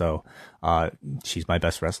Ishii. So she's my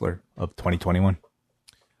best wrestler of 2021.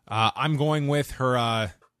 I'm going with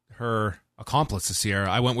her accomplice this year.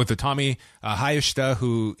 I went with Utami Hayashita,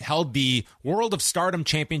 who held the World of Stardom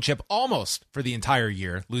Championship almost for the entire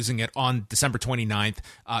year, losing it on December 29th.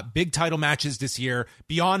 Big title matches this year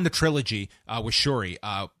beyond the trilogy with Shuri.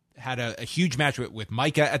 Had a huge match with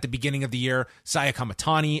Maika at the beginning of the year, Saya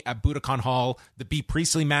Kamatani at Budokan Hall, the Bea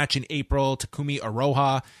Priestley match in April, Takumi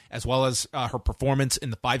Aroha, as well as her performance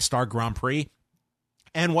in the 5-Star Grand Prix,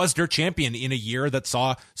 and was their champion in a year that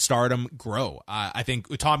saw Stardom grow. I think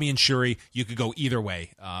Utami and Shuri, you could go either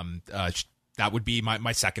way. That would be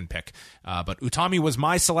my second pick. But Utami was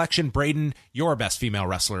my selection. Braden, your best female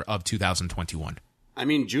wrestler of 2021. I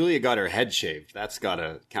mean, Julia got her head shaved. That's got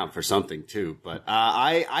to count for something too. But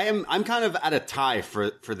I'm kind of at a tie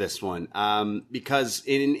for this one because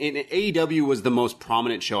in AEW was the most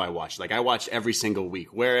prominent show I watched. Like, I watched every single week,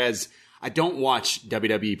 whereas I don't watch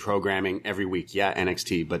WWE programming every week. Yeah,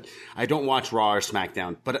 NXT, but I don't watch Raw or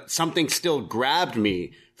SmackDown. But something still grabbed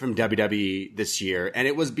me from WWE this year, and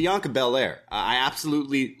it was Bianca Belair. I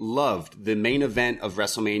absolutely loved the main event of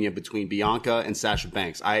WrestleMania between Bianca and Sasha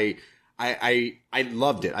Banks. I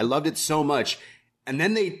loved it. I loved it so much. And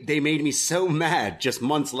then they made me so mad just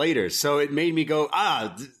months later. So it made me go,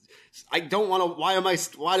 I don't want to,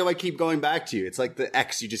 why do I keep going back to you? It's like the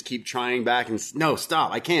ex, you just keep trying back and no,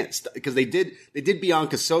 stop. I can't, because they did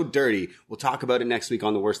Bianca so dirty. We'll talk about it next week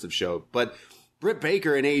on the Worst of Show. But Britt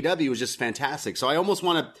Baker in AEW was just fantastic. So I almost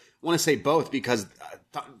want to say both because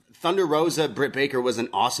Thunder Rosa, Britt Baker was an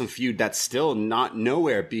awesome feud that's still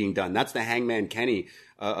nowhere being done. That's the Hangman Kenny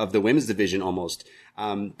of the women's division almost.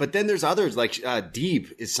 But then there's others like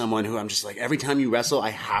Deeb is someone who I'm just like, every time you wrestle, I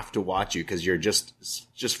have to watch you because you're just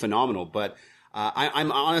phenomenal. But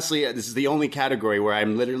I'm honestly, this is the only category where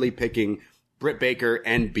I'm literally picking Britt Baker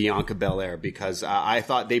and Bianca Belair because I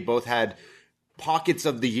thought they both had pockets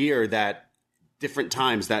of the year that different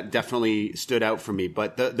times that definitely stood out for me.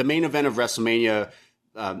 But the main event of WrestleMania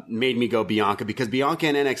made me go Bianca because Bianca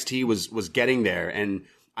in NXT was getting there, and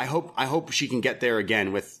I hope she can get there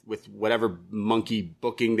again with whatever monkey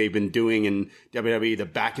booking they've been doing in WWE. The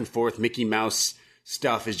back and forth Mickey Mouse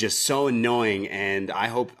stuff is just so annoying, and I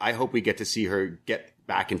hope we get to see her get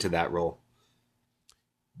back into that role.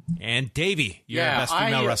 And Davey, you're the best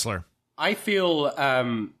female wrestler. I feel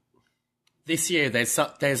this year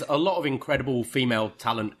there's a lot of incredible female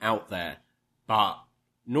talent out there, but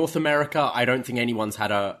North America, I don't think anyone's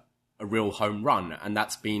had a real home run, and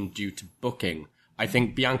that's been due to booking. I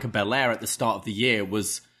think Bianca Belair at the start of the year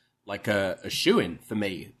was like a shoo-in for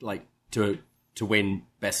me, like to win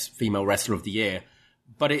Best Female Wrestler of the Year.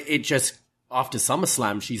 But it just, after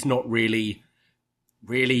SummerSlam, she's not really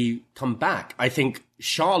come back. I think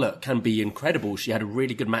Charlotte can be incredible. She had a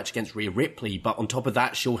really good match against Rhea Ripley, but on top of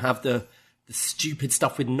that, she'll have the stupid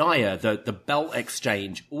stuff with Nia, the belt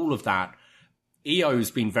exchange, all of that.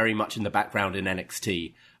 Io's been very much in the background in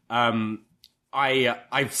NXT.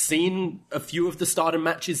 I've seen a few of the Stardom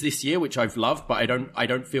matches this year, which I've loved, but I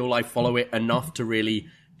don't feel I follow it enough to really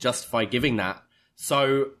justify giving that.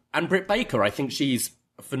 So, and Britt Baker, I think she's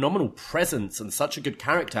a phenomenal presence and such a good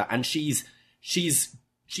character, and she's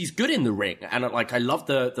good in the ring. And like, I love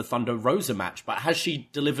the Thunder Rosa match, but has she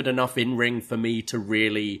delivered enough in ring for me to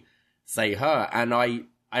really say her? And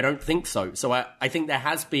I don't think so. So I think there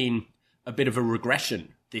has been a bit of a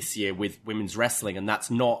regression this year with women's wrestling, and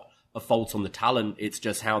that's not a fault on the talent. It's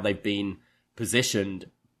just how they've been positioned.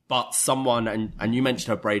 But someone, and you mentioned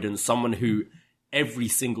her, Braden, someone who every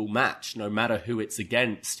single match, no matter who it's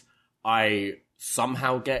against, I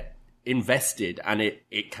somehow get invested, and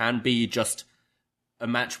it can be just a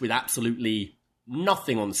match with absolutely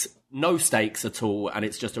nothing on, no stakes at all, and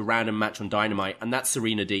it's just a random match on Dynamite, and that's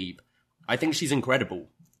Serena Deeb. I think she's incredible,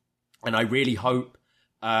 and I really hope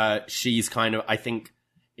she's kind of, I think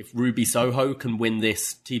if Ruby Soho can win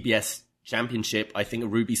this TBS championship, I think a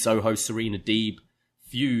Ruby Soho-Serena Deeb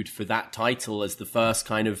feud for that title as the first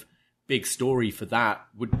kind of big story for that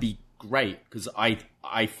would be great, because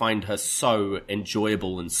I find her so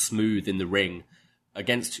enjoyable and smooth in the ring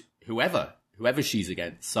against whoever she's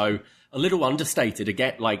against. So a little understated.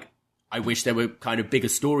 Again, like, I wish there were kind of bigger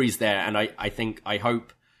stories there, and I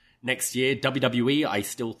hope next year WWE, I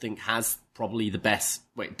still think, has probably the best,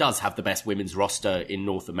 well, it does have the best women's roster in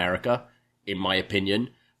North America, in my opinion.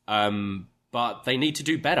 But they need to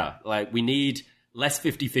do better. Like, we need less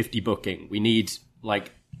 50-50 booking. We need,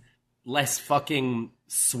 like, less fucking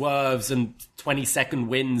swerves and 20-second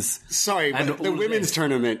wins. Sorry, but the women's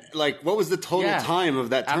tournament, like, what was the total time of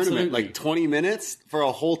that tournament? Absolutely. Like 20 minutes for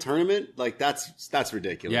a whole tournament? Like, that's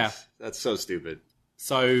ridiculous. Yeah. That's so stupid.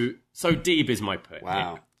 So Deeb is my pick.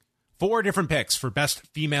 Wow. 4 different picks for Best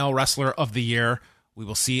Female Wrestler of the Year. We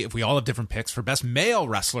will see if we all have different picks for best male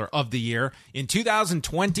wrestler of the year. In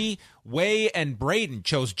 2020, Wei and Braden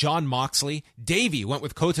chose Jon Moxley. Davey went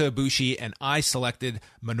with Kota Ibushi, and I selected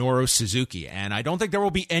Minoru Suzuki. And I don't think there will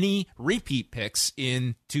be any repeat picks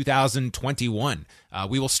in 2021.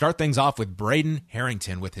 We will start things off with Braden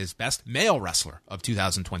Harrington with his best male wrestler of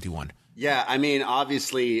 2021. Yeah, I mean,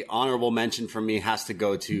 obviously, honorable mention for me has to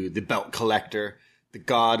go to the belt collector, the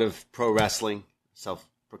god of pro wrestling,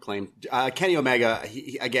 self-proclaimed Kenny Omega.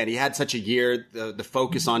 He had such a year. The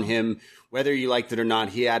focus on him, whether you liked it or not,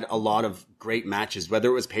 he had a lot of great matches, whether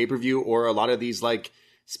it was pay-per-view or a lot of these like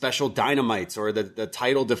special dynamites or the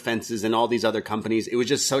title defenses and all these other companies. It was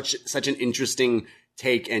just such an interesting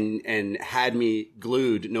take and had me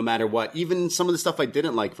glued no matter what. Even some of the stuff I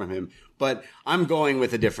didn't like from him. But I'm going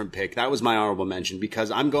with a different pick. That was my honorable mention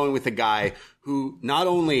because I'm going with a guy who not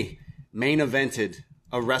only main evented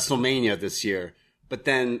a WrestleMania this year, but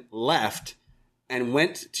then left and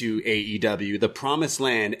went to AEW, the promised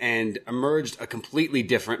land, and emerged a completely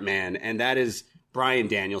different man. And that is Bryan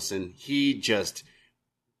Danielson. He just,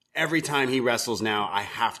 every time he wrestles now, I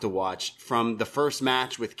have to watch. From the first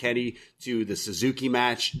match with Kenny to the Suzuki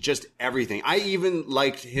match, just everything. I even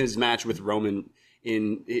liked his match with Roman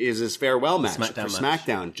in his farewell match for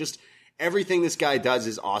SmackDown. Just everything this guy does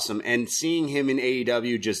is awesome. And seeing him in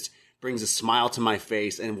AEW just brings a smile to my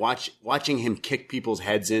face, and watching him kick people's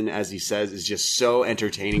heads in, as he says, is just so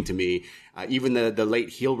entertaining to me. Even the late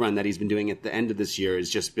heel run that he's been doing at the end of this year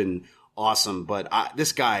has just been awesome. But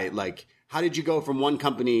this guy, like, how did you go from one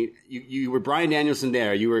company? You were Bryan Danielson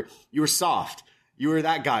there. You were soft. You were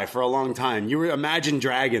that guy for a long time. You were Imagine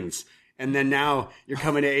Dragons. And then now you're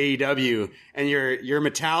coming to AEW and you're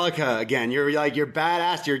Metallica again. You're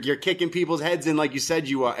badass. You're kicking people's heads in like you said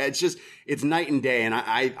you are. It's night and day. And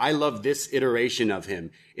I love this iteration of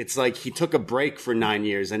him. It's like he took a break for 9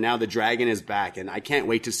 years and now the dragon is back. And I can't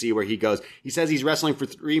wait to see where he goes. He says he's wrestling for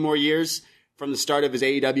 3 more years from the start of his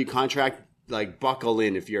AEW contract. Like, buckle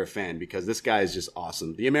in if you're a fan, because this guy is just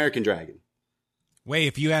awesome. The American Dragon. Wait,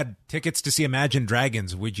 if you had tickets to see Imagine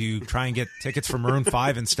Dragons, would you try and get tickets for Maroon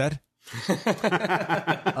 5 instead?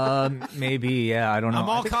 Maybe, yeah. I don't know. I'm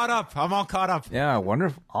all caught up. Yeah,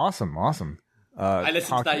 wonderful. Awesome. I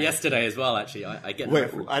listened to that yesterday as well, actually. I get. Wait,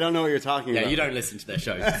 I don't know what you're talking about. Yeah, you don't listen to their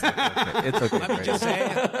shows. It's okay. I'm just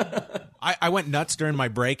saying. I went nuts during my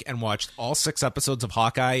break and watched all 6 episodes of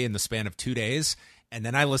Hawkeye in the span of 2 days. And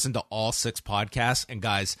then I listened to all 6 podcasts. And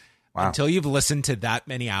guys, until you've listened to that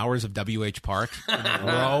many hours of WH Park in a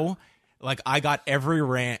row, like, I got every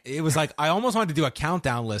rant. It was like I almost wanted to do a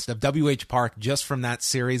countdown list of WH Park just from that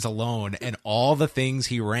series alone and all the things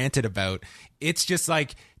he ranted about. It's just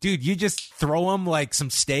like, dude, you just throw him like some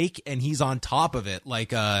steak and he's on top of it.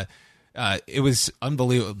 Like, it was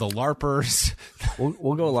unbelievable. The LARPers.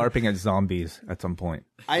 We'll go LARPing at zombies at some point.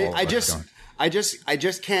 I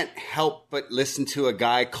just can't help but listen to a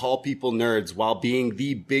guy call people nerds while being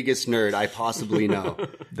the biggest nerd I possibly know.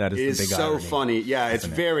 That is the big so irony. funny. Yeah, it's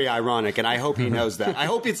very ironic, and I hope he knows that. I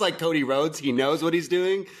hope it's like Cody Rhodes. He knows what he's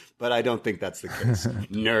doing, but I don't think that's the case.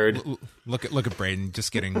 Nerd. Look at Braden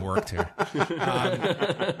just getting worked here.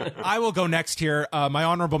 I will go next here. My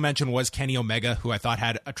honorable mention was Kenny Omega, who I thought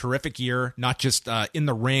had a terrific year, not just in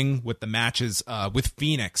the ring with the matches with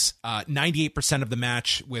Phoenix. 98% of the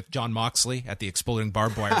match with Jon Moxley at the Exploding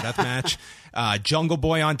Barbed Wire Death Match. Jungle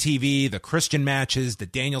Boy on TV, the Christian matches, the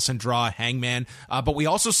Danielson draw, Hangman. But we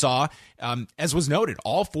also saw, as was noted,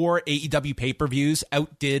 all 4 AEW pay-per-views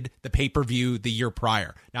outdid the pay-per-view the year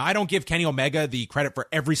prior. Now, I don't give Kenny Omega the credit for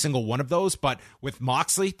every single one of those, but with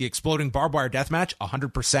Moxley, the Exploding Barbed Wire Death Match,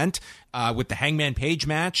 100%. With the Hangman Page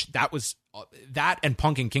match, that and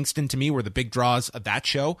Punk and Kingston to me were the big draws of that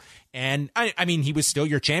show. And I mean, he was still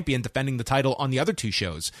your champion defending the title on the other 2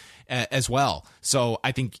 shows as well. So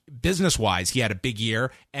I think business wise, he had a big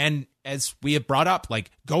year. And as we have brought up,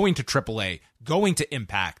 like going to AAA, going to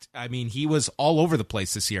Impact. I mean, he was all over the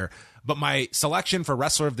place this year. But my selection for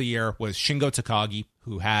Wrestler of the Year was Shingo Takagi,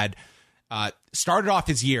 who had started off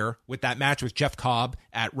his year with that match with Jeff Cobb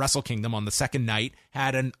at Wrestle Kingdom on the second night,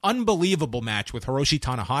 had an unbelievable match with Hiroshi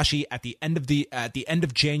Tanahashi at the end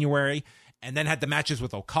of January, and then had the matches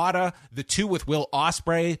with Okada, the 2 with Will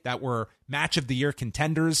Ospreay that were match of the year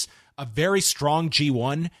contenders, a very strong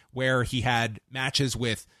G1 where he had matches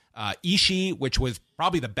with Ishii, which was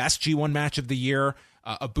probably the best G1 match of the year,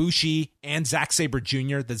 Ibushi, and Zack Sabre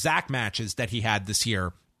Jr., the Zack matches that he had this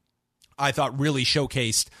year. I thought really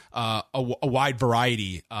showcased a wide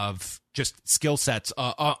variety of just skill sets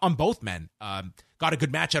on both men. Got a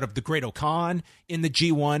good match out of the Great O'Khan in the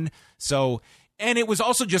G1. So, and it was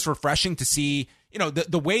also just refreshing to see, you know,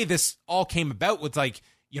 the way this all came about was like,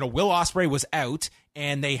 Will Ospreay was out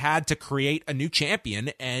and they had to create a new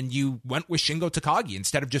champion, and you went with Shingo Takagi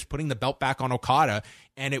instead of just putting the belt back on Okada.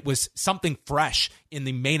 And it was something fresh in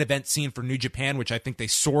the main event scene for New Japan, which I think they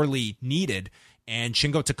sorely needed. And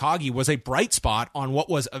Shingo Takagi was a bright spot on what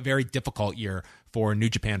was a very difficult year for New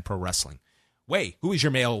Japan Pro Wrestling. Wei, who is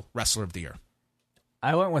your male wrestler of the year?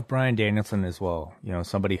 I went with Bryan Danielson as well.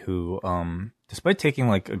 Somebody who, despite taking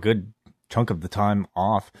like a good chunk of the time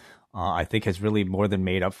off, I think has really more than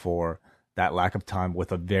made up for that lack of time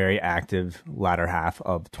with a very active latter half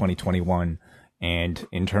of 2021. And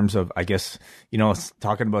in terms of, I guess,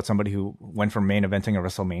 talking about somebody who went from main eventing a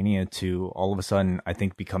WrestleMania to all of a sudden, I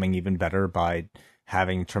think, becoming even better by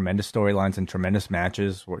having tremendous storylines and tremendous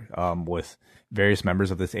matches with various members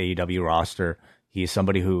of this AEW roster. He's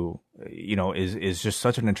somebody who, is just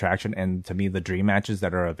such an attraction. And to me, the dream matches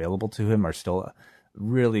that are available to him are still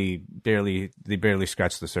really barely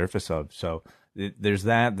scratch the surface of. So there's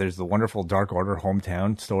that. There's the wonderful Dark Order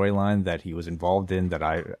hometown storyline that he was involved in that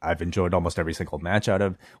I've enjoyed almost every single match out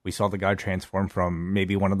of. We saw the guy transform from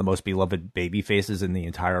maybe one of the most beloved baby faces in the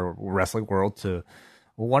entire wrestling world to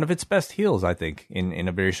one of its best heels, I think, in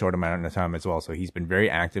a very short amount of time as well. So he's been very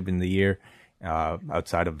active in the year,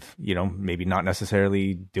 outside of, maybe not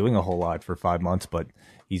necessarily doing a whole lot for 5 months, but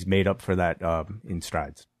he's made up for that in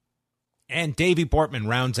strides. And Davey Portman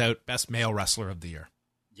rounds out Best Male Wrestler of the Year.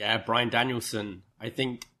 Yeah, Bryan Danielson. I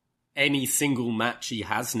think any single match he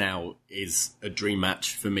has now is a dream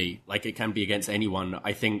match for me. Like, it can be against anyone.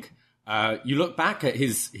 I think you look back at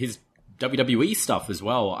his WWE stuff as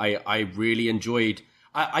well. I really enjoyed...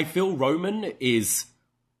 I feel Roman is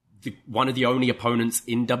one of the only opponents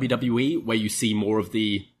in WWE where you see more of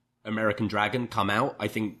the American Dragon come out. I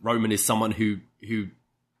think Roman is someone who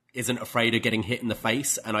isn't afraid of getting hit in the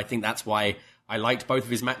face, and I think that's why I liked both of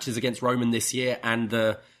his matches against Roman this year and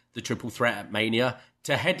the triple threat at Mania.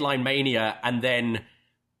 To headline Mania and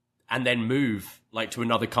then move like to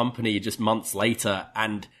another company just months later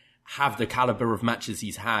and have the caliber of matches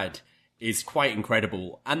he's had is quite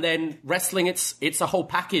incredible. And then wrestling, it's a whole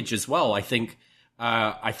package as well. I think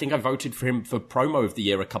I voted for him for promo of the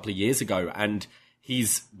year a couple of years ago, and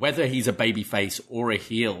whether he's a babyface or a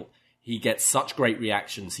heel, he gets such great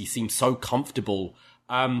reactions. He seems so comfortable.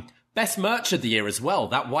 Best merch of the year as well.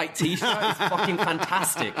 That white t-shirt is fucking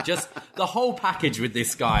fantastic. Just the whole package with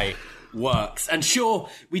this guy works. And sure,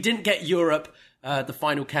 we didn't get Europe, the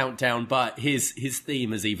final countdown, but his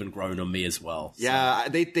theme has even grown on me as well. So. Yeah,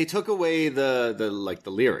 they took away the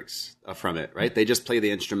lyrics from it, right? They just play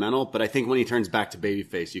the instrumental, but I think when he turns back to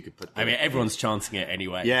babyface, you could put... everyone's chanting it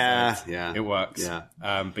anyway. Yeah, so yeah. It works. Yeah.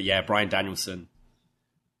 But yeah, Bryan Danielson.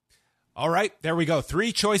 All right, there we go.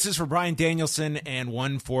 3 choices for Bryan Danielson and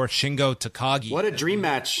 1 for Shingo Takagi. What a dream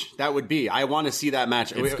match that would be. I want to see that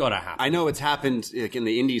match. It's got to happen. I know it's happened like in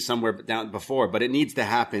the indies somewhere down before, but it needs to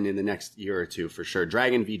happen in the next year or two for sure.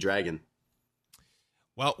 Dragon v. Dragon.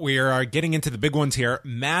 Well, we are getting into the big ones here.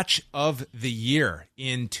 Match of the year.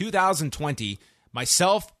 In 2020,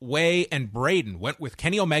 myself, Wei, and Braden went with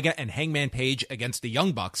Kenny Omega and Hangman Page against the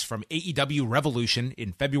Young Bucks from AEW Revolution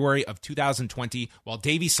in February of 2020, while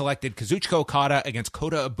Davey selected Kazuchika Okada against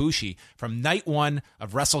Kota Ibushi from Night 1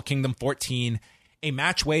 of Wrestle Kingdom 14, a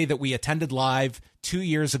match, Wei, that we attended live 2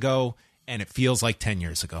 years ago, and it feels like 10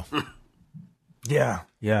 years ago.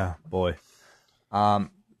 Yeah, boy.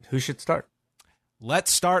 Who should start?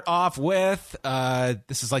 Let's start off with,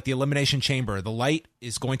 this is like the Elimination Chamber. The light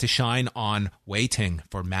is going to shine on Wei Ting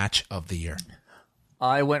for Match of the Year.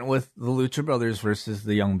 I went with the Lucha Brothers versus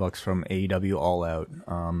the Young Bucks from AEW All Out.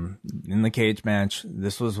 In the cage match,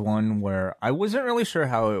 this was one where I wasn't really sure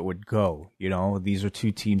how it would go. These are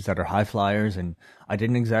 2 teams that are high flyers, and I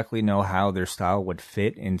didn't exactly know how their style would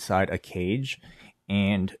fit inside a cage.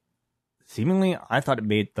 And seemingly, I thought it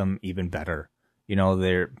made them even better.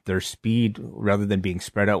 Their speed, rather than being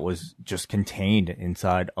spread out, was just contained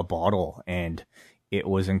inside a bottle, and it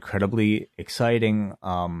was incredibly exciting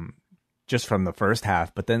just from the first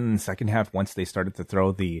half. But then in the second half, once they started to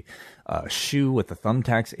throw the shoe with the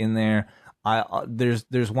thumbtacks in there,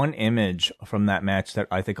 there's one image from that match that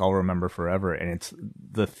I think I'll remember forever, and it's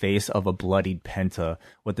the face of a bloodied Penta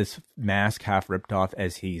with this mask half ripped off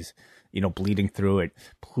as he's bleeding through it,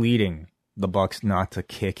 pleading the Bucks not to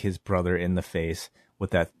kick his brother in the face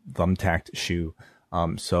with that thumbtacked shoe.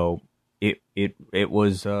 So it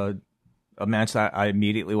was a match that I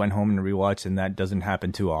immediately went home and rewatched, and that doesn't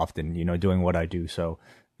happen too often, doing what I do. So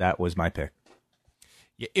that was my pick.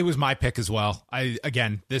 Yeah, it was my pick as well.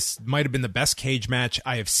 This might have been the best cage match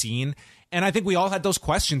I have seen. And I think we all had those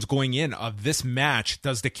questions going in of this match.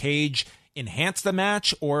 Does the cage enhance the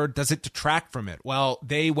match or does it detract from it? Well,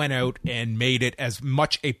 they went out and made it as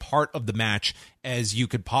much a part of the match as you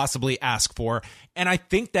could possibly ask for. And I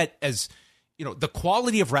think that as you know, the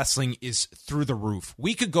quality of wrestling is through the roof.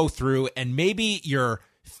 We could go through and maybe your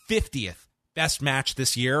 50th best match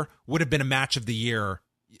this year would have been a match of the year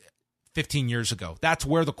 15 years ago. That's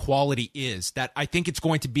where the quality is. That I think it's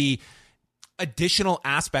going to be additional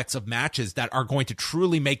aspects of matches that are going to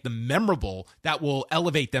truly make them memorable, that will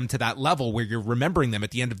elevate them to that level where you're remembering them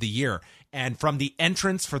at the end of the year. And from the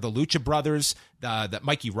entrance for the Lucha Brothers that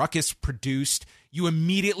Mikey Ruckus produced, you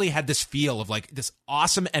immediately had this feel of like this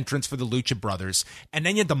awesome entrance for the Lucha Brothers. And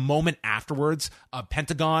then you had the moment afterwards of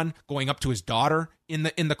Pentagon going up to his daughter in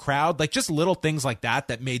the crowd, like just little things like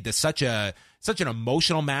that made this such an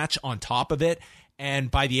emotional match on top of it.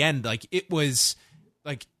 And by the end, like it was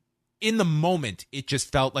like, in the moment, it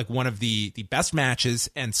just felt like one of the best matches,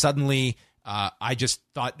 and suddenly I just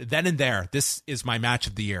thought then and there, this is my match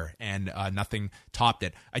of the year, and nothing topped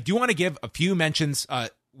it. I do want to give a few mentions.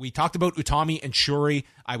 We talked about Utami and Shuri.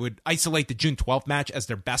 I would isolate the June 12th match as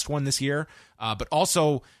their best one this year, but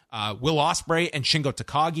also Will Ospreay and Shingo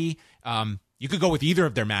Takagi. You could go with either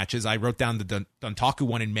of their matches. I wrote down the Dontaku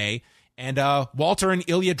one in May. And Walter and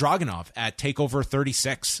Ilya Dragunov at TakeOver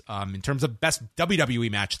 36. In terms of best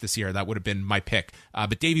WWE match this year, that would have been my pick.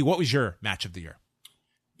 But Davey, what was your match of the year?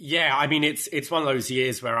 Yeah, I mean, it's one of those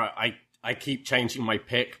years where I keep changing my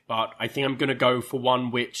pick, but I think I'm going to go for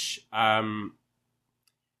one which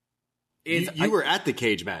is... You were at the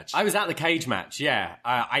cage match. I was at the cage match, yeah.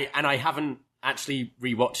 I haven't actually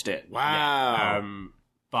rewatched it. Wow. Yet.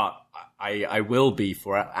 But I will be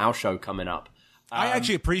for our show coming up. I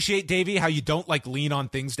actually appreciate, Davey, how you don't like lean on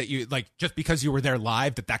things that you like just because you were there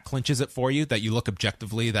live, that clinches it for you, that you look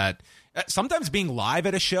objectively, that sometimes being live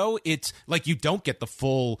at a show, it's like you don't get the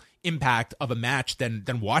full impact of a match than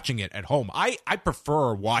watching it at home. I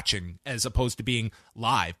prefer watching as opposed to being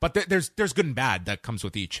live, but there's good and bad that comes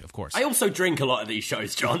with each, of course. I also drink a lot of these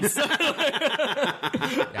shows, John. Look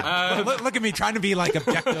at me trying to be like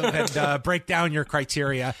objective and break down your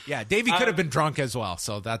criteria. Yeah, Davey could have been drunk as well,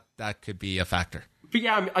 so that could be a factor. But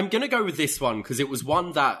yeah, I'm going to go with this one because it was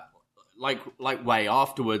one that, like way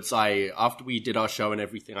afterwards, after we did our show and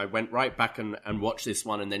everything, I went right back and watched this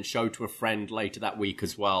one and then showed to a friend later that week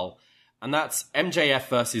as well. And that's MJF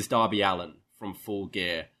versus Darby Allin from Full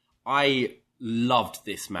Gear. I loved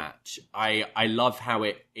this match. I love how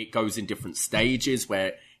it goes in different stages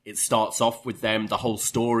where it starts off with them. The whole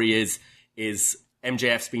story is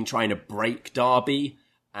MJF's been trying to break Darby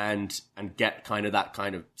and get kind of that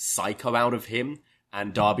kind of psycho out of him.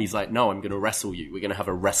 And Darby's like, no, I'm going to wrestle you. We're going to have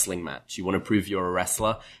a wrestling match. You want to prove you're a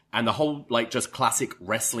wrestler? And the whole, like, just classic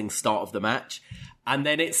wrestling start of the match. And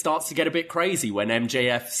then it starts to get a bit crazy when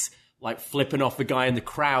MJF's, like, flipping off a guy in the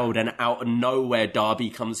crowd, and out of nowhere, Darby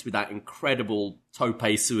comes with that incredible tope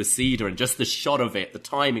suicida, and just the shot of it, the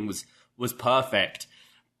timing was perfect.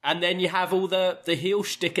 And then you have all the heel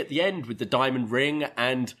shtick at the end with the diamond ring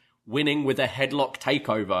and winning with a headlock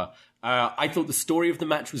takeover. I thought the story of the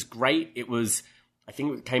match was great. I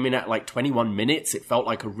think it came in at like 21 minutes. It felt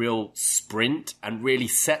like a real sprint and really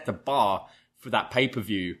set the bar for that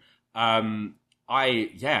pay-per-view. I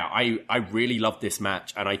really loved this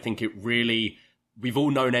match, and I think we've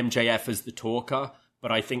all known MJF as the talker,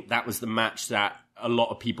 but I think that was the match that a lot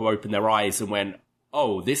of people opened their eyes and went,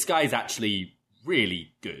 oh, this guy's actually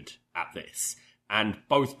really good at this. And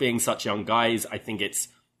both being such young guys, I think it's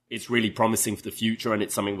really promising for the future, and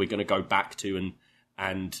it's something we're going to go back to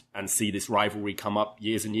and see this rivalry come up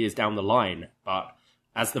years and years down the line. But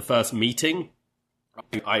as the first meeting,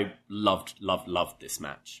 I loved this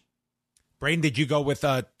match. Braden, did you go with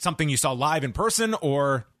something you saw live in person,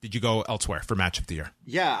 or did you go elsewhere for match of the year?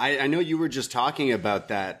 Yeah, I know you were just talking about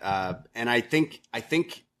that, and I think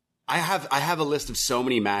I have a list of so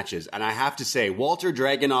many matches, and I have to say, Walter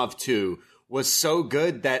Dragunov 2 was so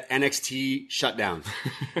good that NXT shut down.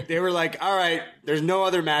 They were like, all right, there's no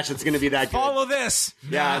other match that's going to be that good. Follow this.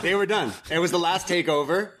 Yeah, they were done. It was the last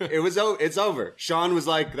takeover. It's over. Sean was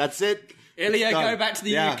like, that's it. Ilya, go back to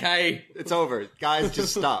the UK. It's over. Guys,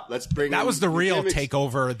 just stop. Let's bring That was the real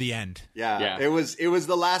takeover at the end. Yeah. It was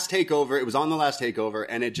the last takeover. It was on the last takeover,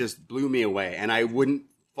 and it just blew me away. And I wouldn't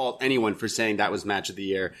fault anyone for saying that was match of the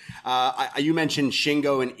year. You mentioned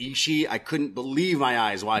Shingo and Ishii. I couldn't believe my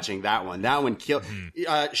eyes watching that one. That one killed.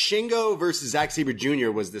 Shingo versus Zack Sabre Jr.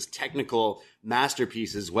 was this technical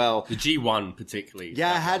masterpiece as well. The G1 particularly.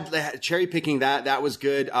 Yeah, I had cherry picking that. That was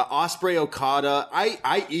good. Ospreay Okada.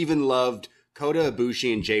 I even loved Kota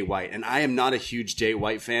Ibushi and Jay White. And I am not a huge Jay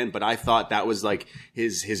White fan, but I thought that was like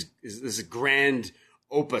his grand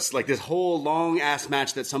opus, like this whole long ass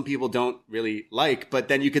match that some people don't really like. But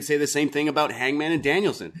then you could say the same thing about Hangman and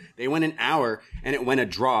Danielson. They went an hour and it went a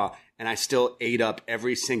draw, and I still ate up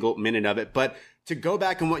every single minute of it. But to go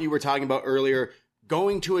back on what you were talking about earlier,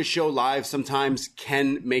 going to a show live sometimes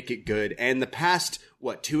can make it good. And the past,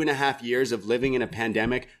 2.5 years of living in a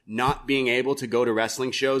pandemic, not being able to go to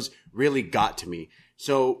wrestling shows really got to me.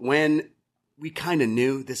 So when we kind of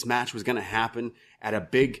knew this match was going to happen at a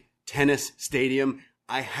big tennis stadium,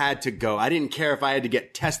 I had to go. I didn't care if I had to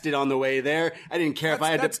get tested on the way there. I didn't care if I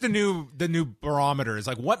had That's the new barometer. Is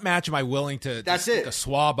like, what match am I willing to to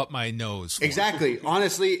swab up my nose for? Exactly.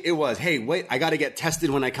 Honestly, it was, hey, wait, I got to get tested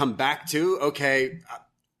when I come back too. Okay,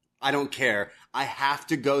 I don't care. I have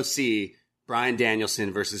to go see Bryan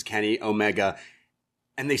Danielson versus Kenny Omega.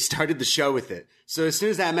 And they started the show with it. So as soon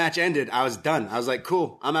as that match ended, I was done. I was like,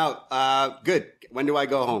 cool, I'm out. Good. When do I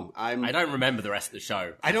go home? I don't remember the rest of the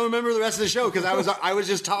show. I don't remember the rest of the show because I was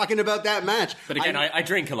just talking about that match. But again, I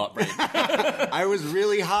drink a lot, Brandon. I was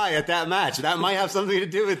really high at that match. That might have something to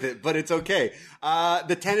do with it, but it's okay.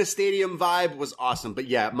 The tennis stadium vibe was awesome. But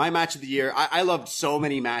yeah, my match of the year, I loved so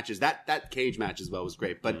many matches. That cage match as well was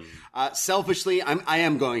great. But selfishly, I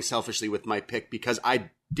am going selfishly with my pick because I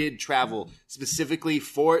did travel specifically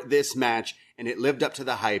for this match and it lived up to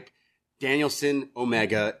the hype. Danielson,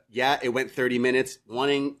 Omega. Yeah, it went 30 minutes,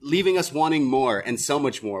 leaving us wanting more and so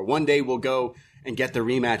much more. One day we'll go and get the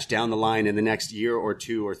rematch down the line in the next year or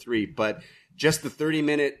 2 or 3. But just the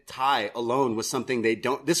 30-minute tie alone was something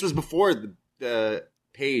this was before the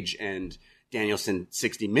Page and Danielson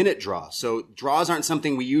 60-minute draw. So draws aren't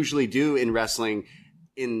something we usually do in wrestling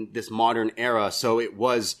in this modern era. So it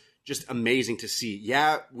was just amazing to see.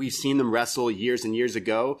 Yeah, we've seen them wrestle years and years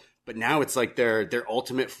ago, but now it's like their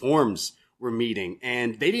ultimate forms were meeting,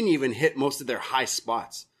 and they didn't even hit most of their high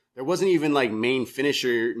spots. There wasn't even like main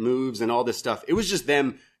finisher moves and all this stuff. It was just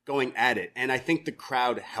them going at it. And I think the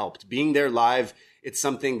crowd helped. Being there live, it's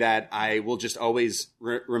something that I will just always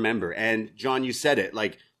remember. And John, you said it,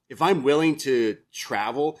 like if I'm willing to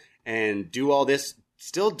travel and do all this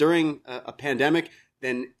still during a pandemic,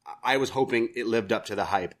 then I was hoping it lived up to the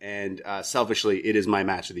hype. And selfishly, it is my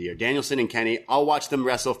match of the year. Danielson and Kenny, I'll watch them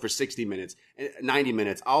wrestle for 60 minutes, 90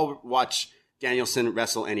 minutes. I'll watch Danielson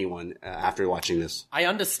wrestle anyone after watching this. I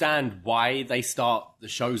understand why they start the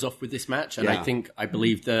shows off with this match. And I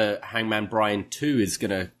believe the Hangman Bryan 2 is going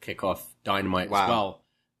to kick off Dynamite as well.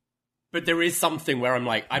 But there is something where I'm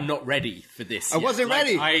like, I'm not ready for this. I wasn't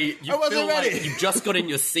ready. I wasn't ready. Like you just got in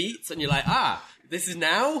your seats and you're like, this is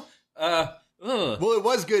now? Well, it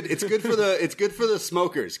was good. It's good for the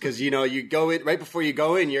smokers because you go in right before you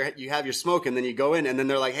go in. You have your smoke and then you go in and then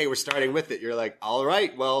they're like, "Hey, we're starting with it." You're like, "All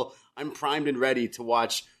right, well, I'm primed and ready to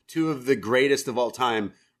watch two of the greatest of all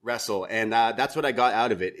time wrestle," and that's what I got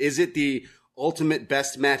out of it. Is it the ultimate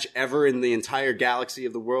best match ever in the entire galaxy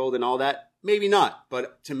of the world and all that? Maybe not,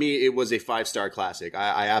 but to me, it was a 5-star classic.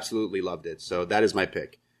 I absolutely loved it. So that is my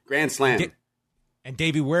pick. Grand Slam. And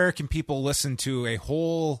Davey, where can people listen to a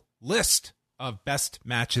whole list of best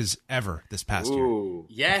matches ever this past year?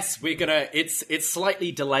 Yes, we're gonna. It's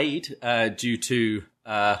slightly delayed due to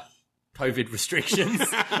COVID restrictions.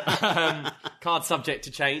 Card subject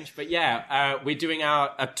to change, but we're doing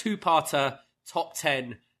a 2-parter top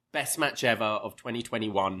 10 best match ever of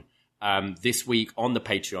 2021 this week on the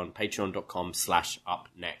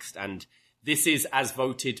patreon.com/upnext, and this is as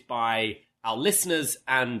voted by our listeners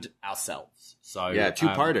and ourselves. So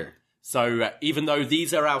 2-parter. So even though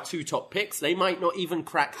these are our 2 top picks, they might not even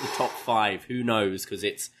crack the top 5. Who knows? Because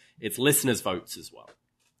it's listeners' votes as well.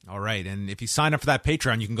 All right. And if you sign up for that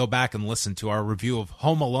Patreon, you can go back and listen to our review of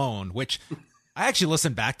Home Alone, which I actually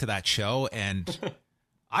listened back to that show, and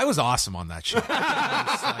I was awesome on that show.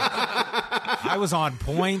 I was on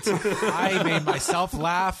point. I made myself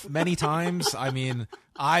laugh many times. I mean,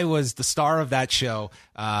 I was the star of that show.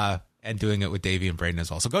 And doing it with Davey and Braden as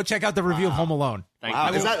well. So go check out the review of Home Alone.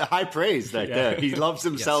 Wow, is that high praise right there? He loves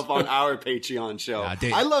himself on our Patreon show.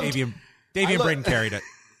 I loved Davey and Braden carried it.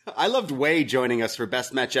 I loved Way joining us for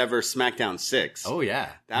Best Match Ever SmackDown 6. Oh, yeah.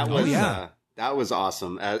 That was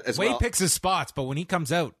awesome. Way picks his spots, but when he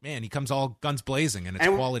comes out, man, he comes all guns blazing, and it's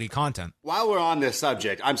quality content. While we're on this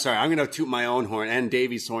subject, I'm sorry, I'm going to toot my own horn and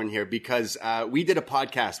Davey's horn here because we did a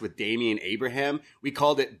podcast with Damian Abraham. We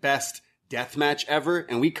called it Best Deathmatch Ever,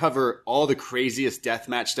 and we cover all the craziest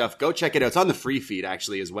deathmatch stuff. Go check it out. It's on the free feed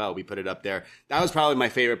actually as well. We put it up there. That was probably my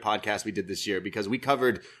favorite podcast we did this year because we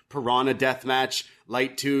covered Piranha Deathmatch,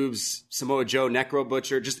 Light Tubes, Samoa Joe, Necro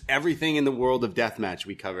Butcher, just everything in the world of deathmatch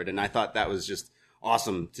we covered, and I thought that was just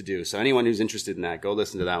awesome to do. So anyone who's interested in that, go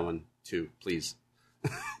listen to that one too, please.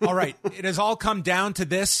 All right, it has all come down to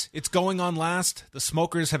this. It's going on last. The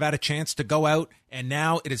Smokers have had a chance to go out, and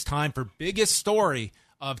now it is time for biggest story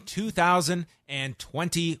of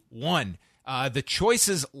 2021. The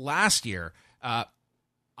choices last year,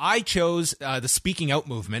 I chose the speaking out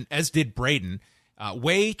movement, as did Braden.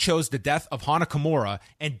 Wei chose the death of Hana Kimura,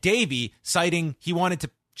 and Davey, citing he wanted to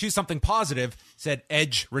choose something positive, said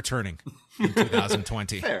Edge returning in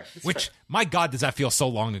 2020. Which, my God, does that feel so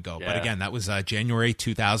long ago. Yeah. But again, that was January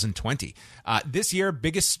 2020. This year,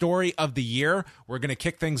 biggest story of the year, we're going to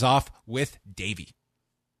kick things off with Davey.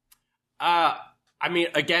 I mean,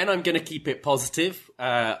 again, I'm going to keep it positive.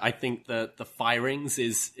 I think that the firings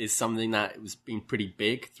is something that has been pretty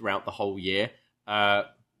big throughout the whole year.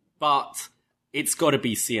 But it's got to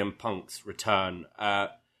be CM Punk's return.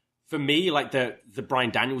 For me, like the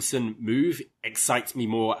Bryan Danielson move excites me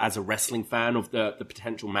more as a wrestling fan of the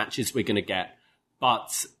potential matches we're going to get.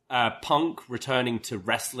 But Punk returning to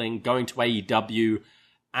wrestling, going to AEW,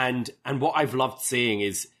 and what I've loved seeing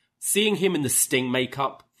is seeing him in the Sting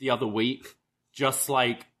makeup the other week, just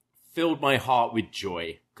like filled my heart with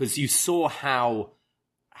joy, because you saw how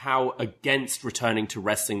against returning to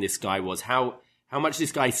wrestling this guy was, how much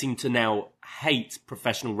this guy seemed to now hate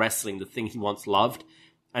professional wrestling, the thing he once loved.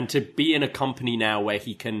 And to be in a company now where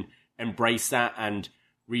he can embrace that and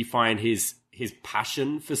refine his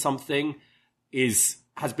passion for something has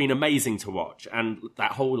been amazing to watch. And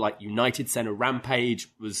that whole like United Center Rampage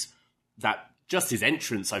was that just his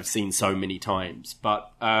entrance I've seen so many times. But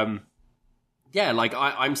yeah, like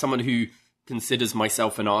I'm someone who considers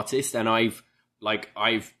myself an artist, and I've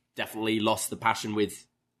definitely lost the passion with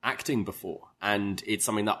acting before, and it's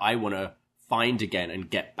something that I want to find again and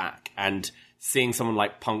get back. And seeing someone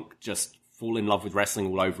like Punk just fall in love with wrestling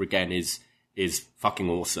all over again is fucking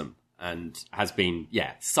awesome, and has been,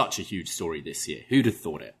 such a huge story this year. Who'd have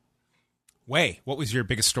thought it? Wei, what was your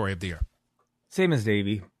biggest story of the year? Same as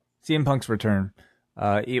Davey. CM Punk's return.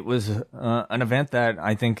 It was an event that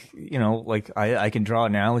I think, I can draw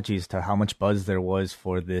analogies to how much buzz there was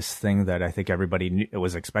for this thing that I think everybody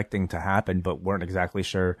was expecting to happen, but weren't exactly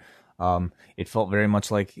sure. It felt very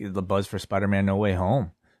much like the buzz for Spider-Man No Way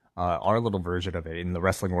Home. Our little version of it in the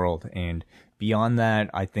wrestling world. And beyond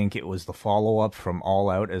that, I think it was the follow-up from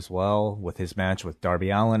All Out as well, with his match with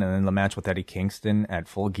Darby Allin, and then the match with Eddie Kingston at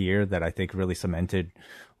Full Gear, that I think really cemented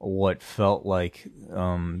what felt like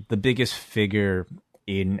the biggest figure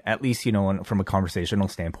in, at least, from a conversational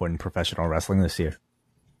standpoint, in professional wrestling this year.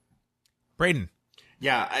 Braden.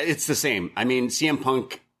 Yeah, it's the same. I mean, CM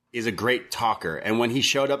Punk is a great talker, and when he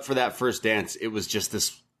showed up for that first dance, it was just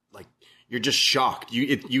this, you're just shocked.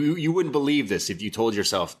 You wouldn't believe this if you told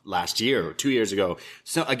yourself last year or 2 years ago.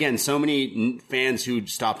 So again, so many fans who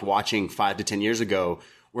stopped watching 5 to 10 years ago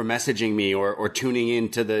were messaging me or tuning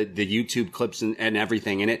into the YouTube clips and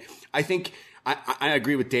everything. And I think I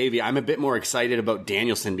agree with Davey. I'm a bit more excited about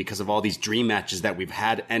Danielson because of all these dream matches that we've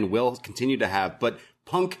had and will continue to have. But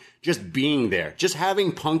Punk just being there, just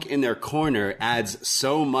having Punk in their corner adds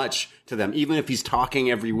so much to them. Even if he's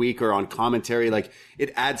talking every week or on commentary,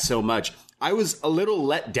 it adds so much. I was a little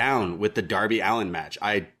let down with the Darby Allin match.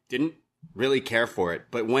 I didn't really care for it.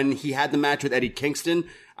 But when he had the match with Eddie Kingston,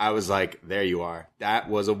 I was like, there you are. That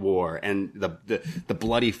was a war. And the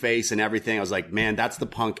bloody face and everything, I was like, man, that's the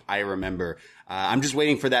Punk I remember. I'm just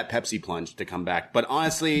waiting for that Pepsi plunge to come back. But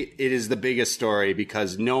honestly, it is the biggest story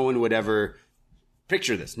because no one would ever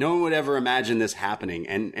picture this. No one would ever imagine this happening.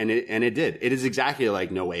 And it did. It is exactly like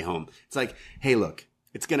No Way Home. It's like, hey, look,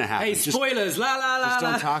 it's going to happen. Hey, spoilers. Just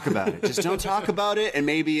don't talk about it. Just don't talk about it, and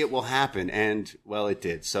maybe it will happen. And, well, it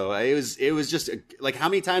did. So it was just like, how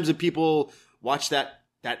many times have people watched that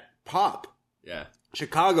pop? Yeah.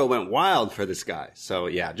 Chicago went wild for this guy. So,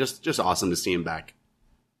 yeah, just awesome to see him back.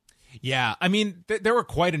 Yeah, I mean, there were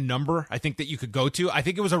quite a number, I think, that you could go to. I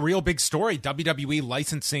think it was a real big story, WWE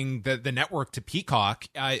licensing the network to Peacock,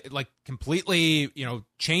 completely,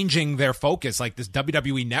 changing their focus, like this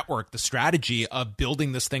WWE network, the strategy of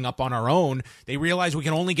building this thing up on our own. They realized we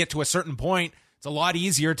can only get to a certain point. It's a lot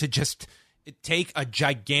easier to just take a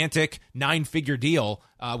gigantic 9-figure deal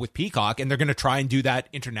with Peacock, and they're going to try and do that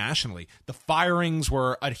internationally. The firings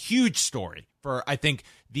were a huge story for, I think,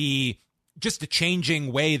 just the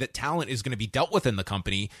changing way that talent is going to be dealt with in the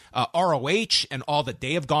company. ROH and all that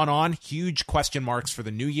they have gone on, huge question marks for the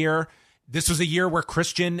new year. This was a year where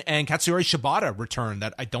Christian and Katsuyori Shibata returned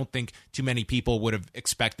that I don't think too many people would have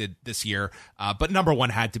expected this year. But number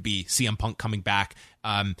one had to be CM Punk coming back.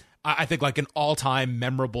 I think like an all-time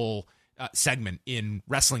memorable segment in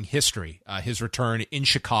wrestling history, his return in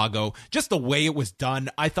Chicago, just the way it was done.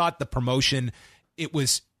 I thought the promotion, it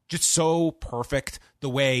was just so perfect, the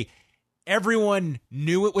way everyone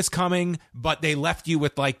knew it was coming, but they left you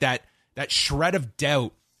with like that shred of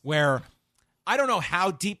doubt where I don't know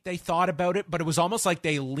how deep they thought about it, but it was almost like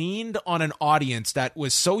they leaned on an audience that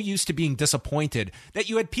was so used to being disappointed that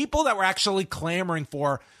you had people that were actually clamoring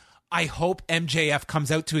for, I hope MJF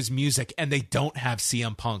comes out to his music and they don't have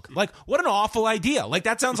CM Punk. Like, what an awful idea. Like,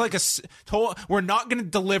 that sounds like we're not going to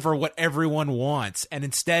deliver what everyone wants. And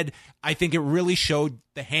instead, I think it really showed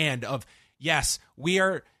the hand of, yes, we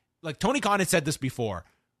are, like Tony Khan had said this before,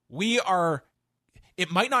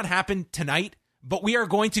 it might not happen tonight, but we are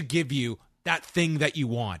going to give you that thing that you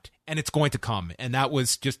want, and it's going to come. And that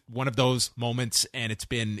was just one of those moments, and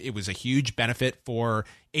it was a huge benefit for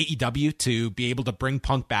AEW to be able to bring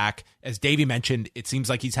Punk back. As Davey mentioned, it seems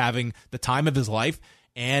like he's having the time of his life,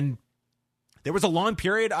 and there was a long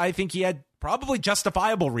period I think he had probably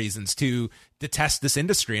justifiable reasons to detest this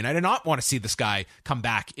industry, and I did not want to see this guy come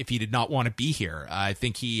back if he did not want to be here. I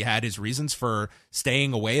think he had his reasons for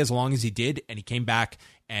staying away as long as he did, and he came back,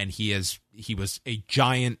 and he was a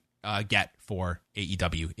giant get for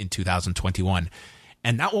AEW in 2021.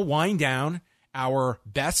 And that will wind down our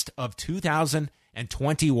best of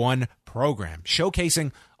 2021 program,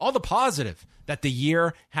 showcasing all the positive that the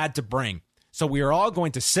year had to bring. So we are all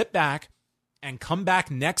going to sit back and come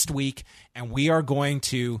back next week, and we are going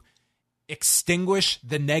to extinguish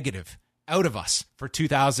the negative out of us for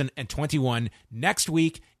 2021. Next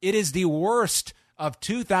week, it is the worst of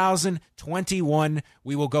 2021.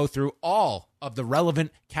 We will go through all of the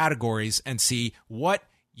relevant categories and see what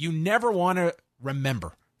you never want to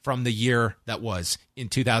remember from the year that was in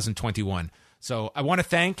 2021. So I want to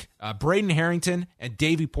thank Braden Harrington and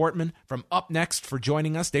Davey Portman from Up Next for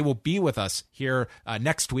joining us. They will be with us here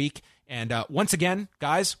next week. And once again,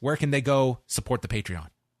 guys, where can they go support the Patreon?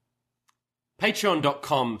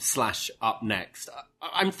 Patreon.com/upnext.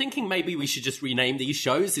 I'm thinking maybe we should just rename these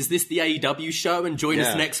shows. Is this the AEW show? And join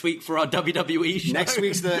us next week for our WWE show. Next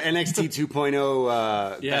week's the NXT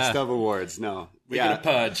 2.0 Best of Awards. No. We're going to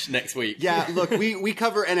purge next week. Yeah, look, we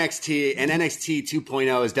cover NXT, and NXT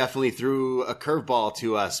 2.0 is definitely threw a curveball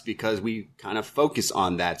to us because we kind of focus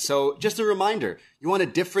on that. So just a reminder, you want a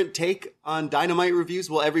different take on Dynamite reviews?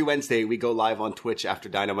 Well, every Wednesday we go live on Twitch after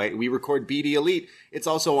Dynamite. We record BD Elite. It's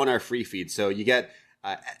also on our free feed. So you get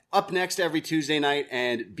Up Next every Tuesday night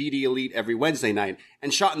and BD Elite every Wednesday night.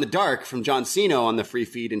 And Shot in the Dark from John Cena on the free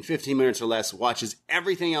feed in 15 minutes or less watches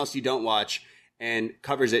everything else you don't watch and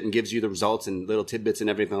covers it and gives you the results and little tidbits and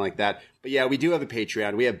everything like that. But yeah, we do have a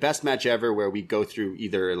Patreon. We have Best Match Ever, where we go through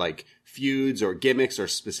either like feuds or gimmicks or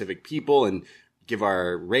specific people and give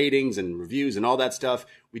our ratings and reviews and all that stuff.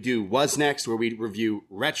 We do Was Next, where we review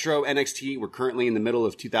retro NXT. We're currently in the middle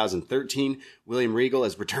of 2013. William Regal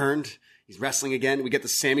has returned. He's wrestling again. We get the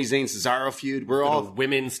Sami Zayn Cesaro feud. We're all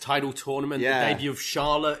women's title tournament. Yeah. The debut of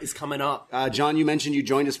Charlotte is coming up. John, you mentioned you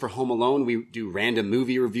joined us for Home Alone. We do random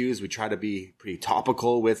movie reviews. We try to be pretty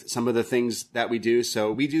topical with some of the things that we do.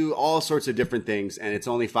 So we do all sorts of different things, and it's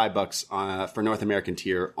only $5 for North American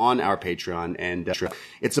tier on our Patreon, and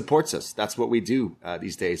it supports us. That's what we do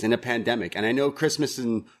these days in a pandemic. And I know Christmas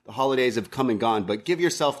and the holidays have come and gone, but give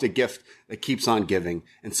yourself the gift that keeps on giving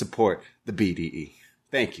and support the BDE.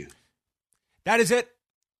 Thank you. That is it.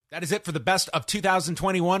 That is it for the best of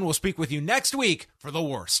 2021. We'll speak with you next week for the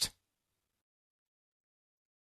worst.